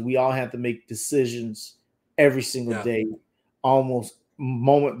basis, because we all have to make decisions every single day, almost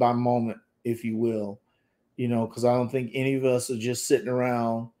moment by moment, if you will, because I don't think any of us are just sitting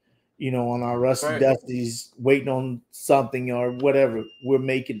around, on our rusty dusties waiting on something or whatever. We're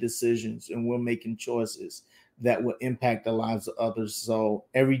making decisions and we're making choices that will impact the lives of others. So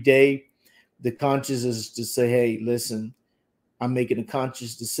every day, the conscious is to say, hey, listen, I'm making a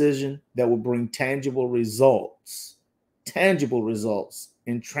conscious decision that will bring tangible results and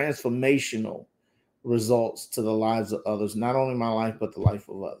transformational results to the lives of others, not only my life, but the life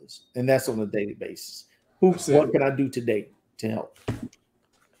of others. And that's on a daily basis. What can I do today to help?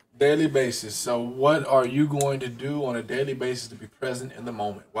 Daily basis. So what are you going to do on a daily basis to be present in the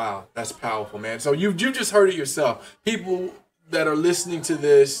moment? Wow, that's powerful, man. So you just heard it yourself. People that are listening to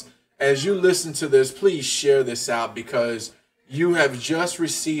this, as you listen to this, please share this out, because you have just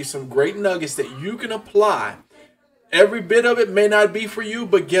received some great nuggets that you can apply. Every bit of it may not be for you,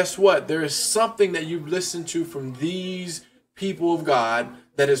 but guess what? There is something that you've listened to from these people of God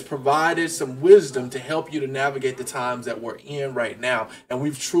that has provided some wisdom to help you to navigate the times that we're in right now. And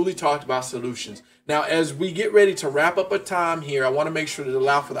we've truly talked about solutions. Now, as we get ready to wrap up a time here, I want to make sure to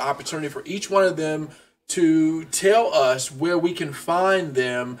allow for the opportunity for each one of them to tell us where we can find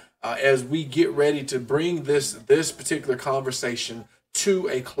them as we get ready to bring this particular conversation to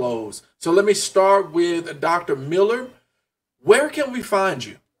a close. So let me start with Dr. Miller. Where can we find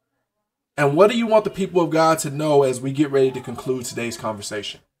you? And what do you want the people of God to know as we get ready to conclude today's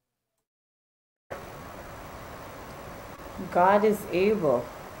conversation? God is able.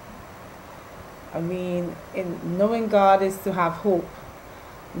 I mean, knowing God is to have hope.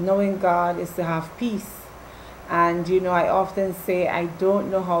 Knowing God is to have peace. And, I often say I don't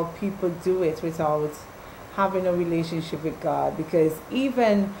know how people do it without having a relationship with God, because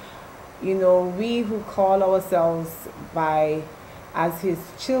even, we who call ourselves as his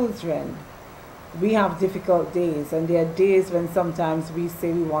children, we have difficult days, and there are days when sometimes we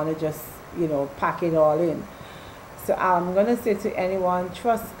say we want to just, pack it all in. So I'm going to say to anyone,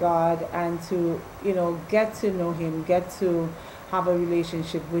 trust God and to, get to know him, get to have a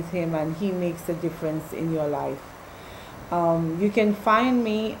relationship with him, and he makes a difference in your life. You can find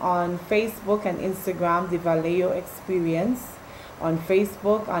me on Facebook and Instagram, The Vallejo Experience. On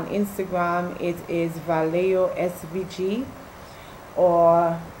Facebook, on Instagram, it is Vallejo SVG.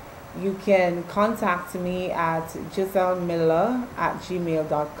 Or you can contact me at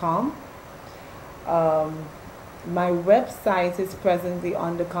gisellemiller@gmail.com. My website is presently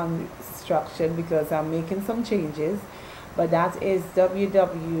under construction because I'm making some changes. But that is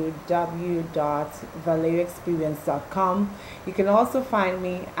www.vallejoexperience.com. You can also find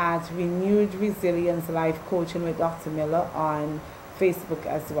me at Renewed Resilience Life Coaching with Dr. Miller on Facebook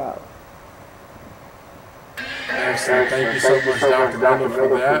as well. Excellent. Thank you so much, Dr. Miller,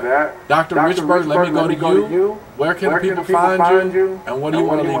 for that. Dr. Richburg, let me go to you. Where can people find you, and what do you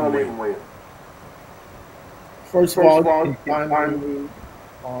want to leave them with? First of all, you can find me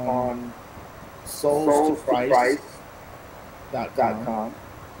on soulstochrist.com,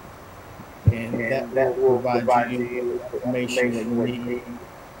 and that will provide you information that you need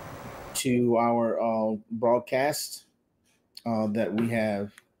to our broadcast that we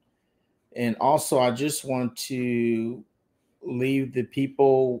have. And also, I just want to leave the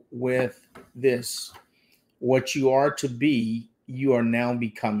people with this: what you are to be, you are now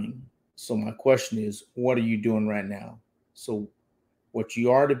becoming. So my question is, what are you doing right now? So what you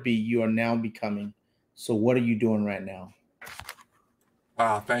are to be, you are now becoming. So what are you doing right now?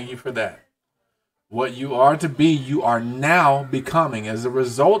 Wow, thank you for that. What you are to be, you are now becoming. As a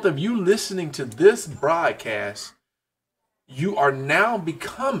result of you listening to this broadcast, you are now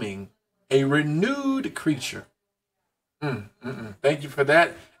becoming a renewed creature. Thank you for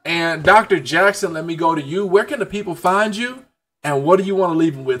that. And Dr. Jackson, let me go to you. Where can the people find you? And what do you want to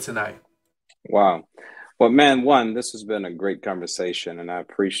leave them with tonight? Wow. Well, man, one, this has been a great conversation, and I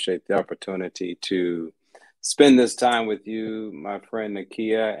appreciate the opportunity to spend this time with you, my friend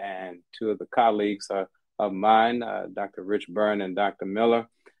Nakia, and two of the colleagues of mine, Dr. Rich Byrne and Dr. Miller.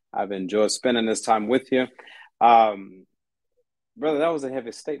 I've enjoyed spending this time with you. Brother, that was a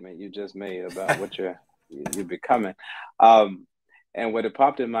heavy statement you just made about what you're becoming. And what it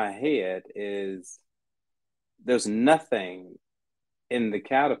popped in my head is there's nothing in the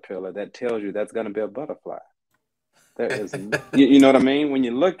caterpillar that tells you that's going to be a butterfly. There is, you know what I mean? When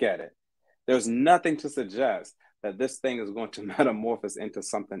you look at it, there's nothing to suggest that this thing is going to metamorphose into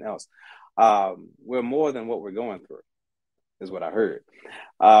something else. We're more than what we're going through, is what I heard.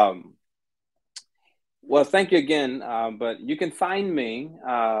 Well, thank you again. But you can find me,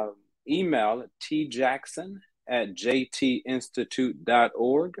 email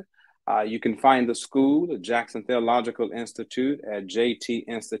tjackson@jtinstitute.org. You can find the school, the Jackson Theological Institute, at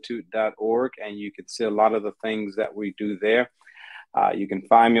jtinstitute.org, and you can see a lot of the things that we do there. You can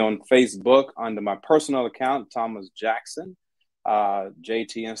find me on Facebook under my personal account, Thomas Jackson,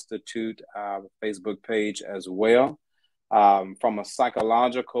 JT Institute Facebook page as well. From a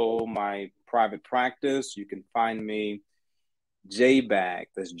psychological, my private practice, you can find me JBAG,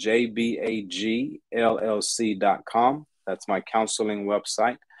 that's JBAGLLC.com. That's my counseling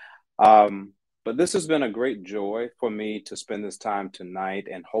website. But this has been a great joy for me to spend this time tonight,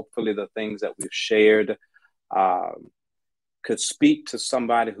 and hopefully the things that we've shared could speak to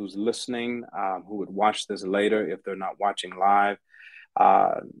somebody who's listening, who would watch this later if they're not watching live,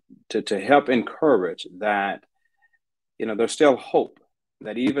 to help encourage that, you know, there's still hope,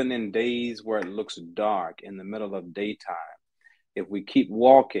 that even in days where it looks dark in the middle of daytime, if we keep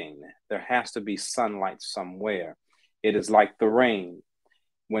walking, there has to be sunlight somewhere. It is like the rain.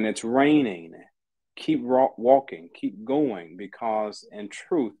 When it's raining, keep walking, keep going, because in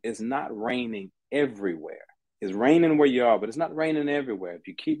truth, it's not raining everywhere. It's raining where you are, but it's not raining everywhere. If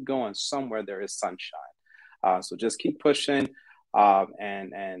you keep going, somewhere there is sunshine. So just keep pushing.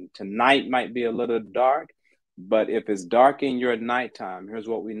 And tonight might be a little dark, but if it's dark in your nighttime, here's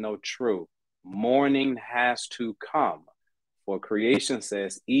what we know true. Morning has to come. For creation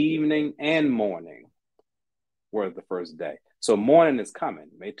says evening and morning were the first day. So morning is coming.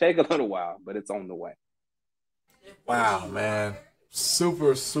 It may take a little while, but it's on the way. Wow, man.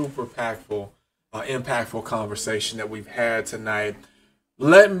 Super, super impactful conversation that we've had tonight.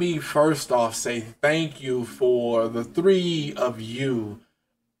 Let me first off say thank you for the three of you.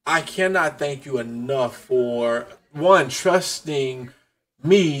 I cannot thank you enough for, one, trusting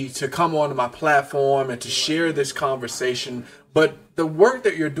me to come onto my platform and to share this conversation, but the work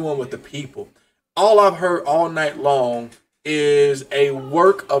that you're doing with the people. All I've heard all night long is a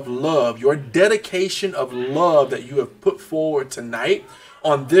work of love. Your dedication of love that you have put forward tonight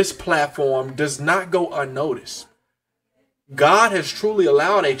on this platform does not go unnoticed. God has truly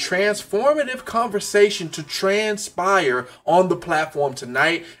allowed a transformative conversation to transpire on the platform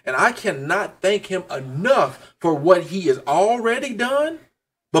tonight, and I cannot thank him enough for what he has already done,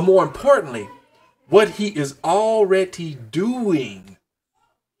 but more importantly, what he is already doing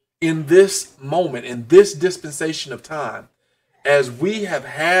in this moment, in this dispensation of time, as we have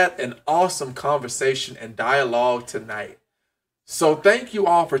had an awesome conversation and dialogue tonight. So thank you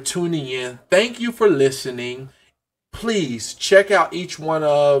all for tuning in. Thank you for listening. Please check out each one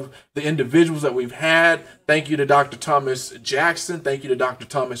of the individuals that we've had. Thank you to Dr. Thomas Jackson. Thank you to Dr.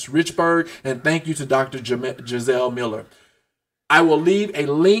 Thomas Richburg. And thank you to Dr. Giselle Miller. I will leave a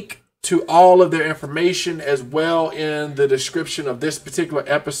link to all of their information as well in the description of this particular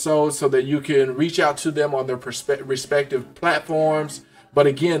episode so that you can reach out to them on their respective platforms. But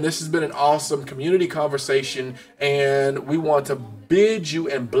again, this has been an awesome community conversation, and we want to bid you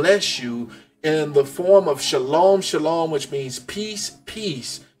and bless you in the form of shalom, shalom, which means peace,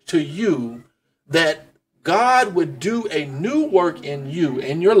 peace to you, that God would do a new work in you,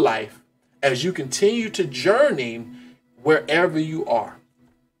 in your life, as you continue to journey wherever you are.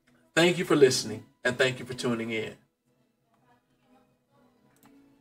 Thank you for listening, and thank you for tuning in.